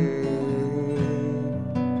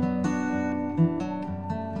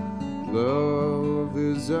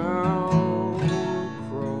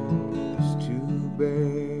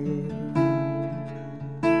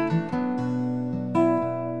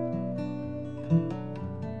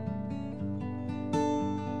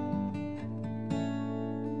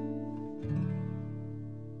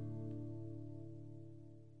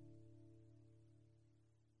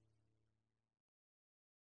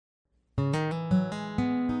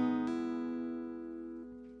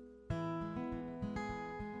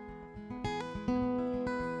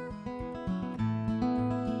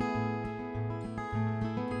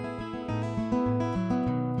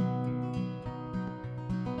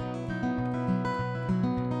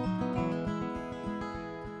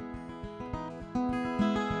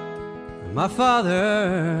 My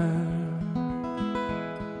father,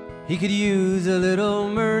 he could use a little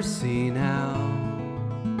mercy now.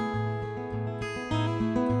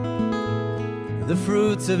 The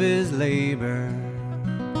fruits of his labor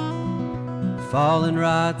falling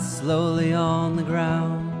right slowly on the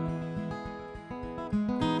ground.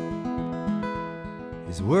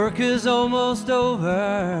 His work is almost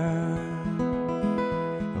over.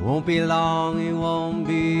 It won't be long, he won't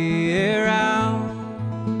be around.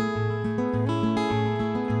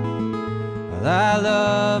 Well, I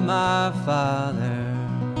love my father,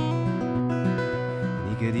 and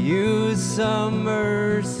he could use some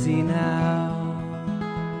mercy now.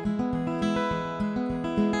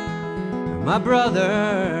 My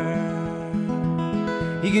brother,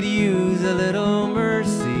 he could use a little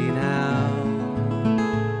mercy now.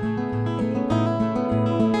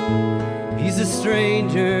 He's a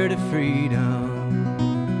stranger to freedom,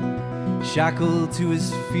 shackled to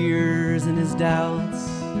his fears and his doubts.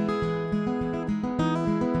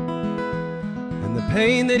 And the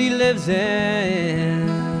pain that he lives in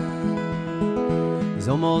is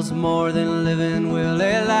almost more than living will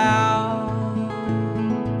allow.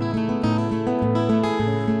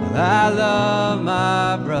 I love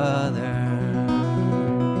my brother,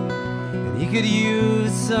 and he could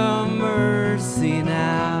use some mercy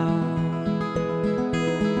now.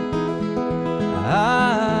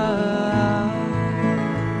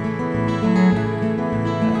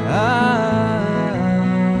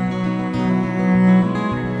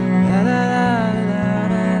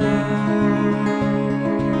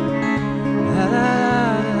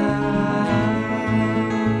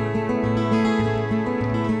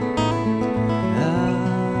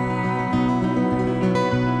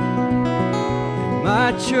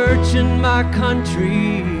 My church and my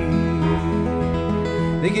country,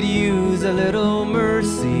 they could use a little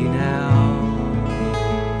mercy now,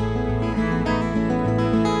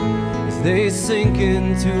 as they sink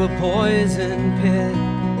into a poison pit.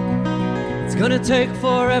 It's gonna take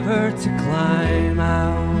forever to climb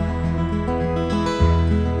out,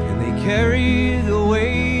 and they carry the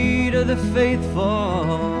weight of the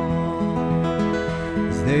faithful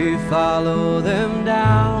as they follow them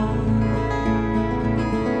down.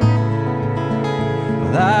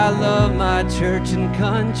 I love my church and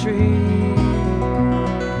country,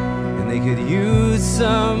 and they could use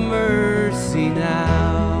some mercy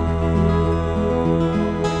now.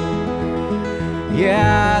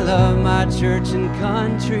 Yeah, I love my church and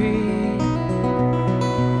country,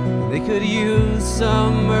 they could use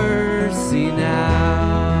some mercy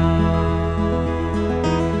now.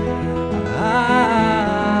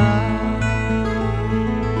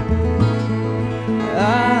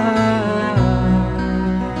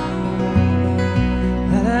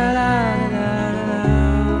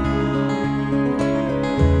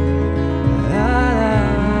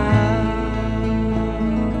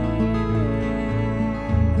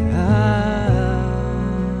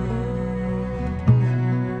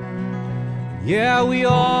 Yeah, we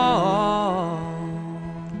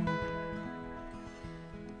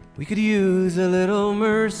could use a little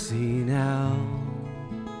mercy now.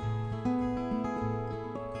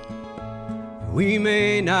 We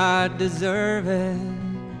may not deserve it,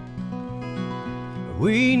 but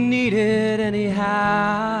we need it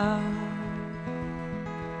anyhow.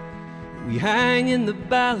 We hang in the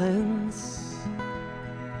balance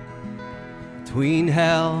between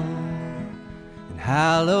hell and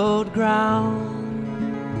hallowed ground.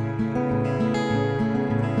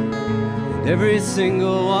 And every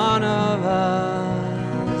single one of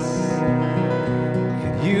us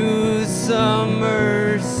could use some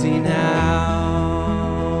mercy now.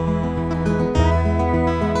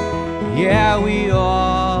 Yeah, we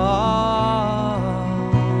all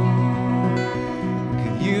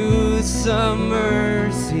could use some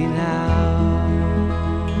mercy now.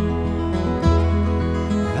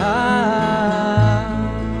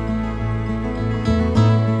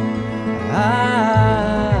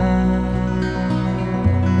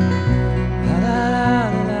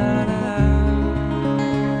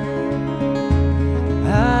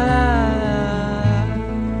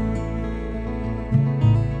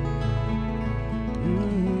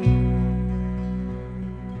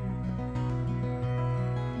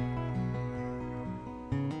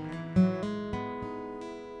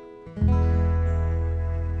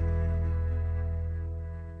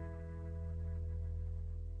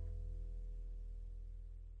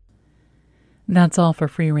 That's all for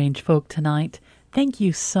Free Range Folk tonight. Thank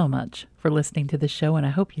you so much for listening to the show, and I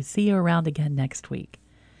hope you see you around again next week.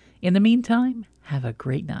 In the meantime, have a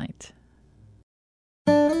great night.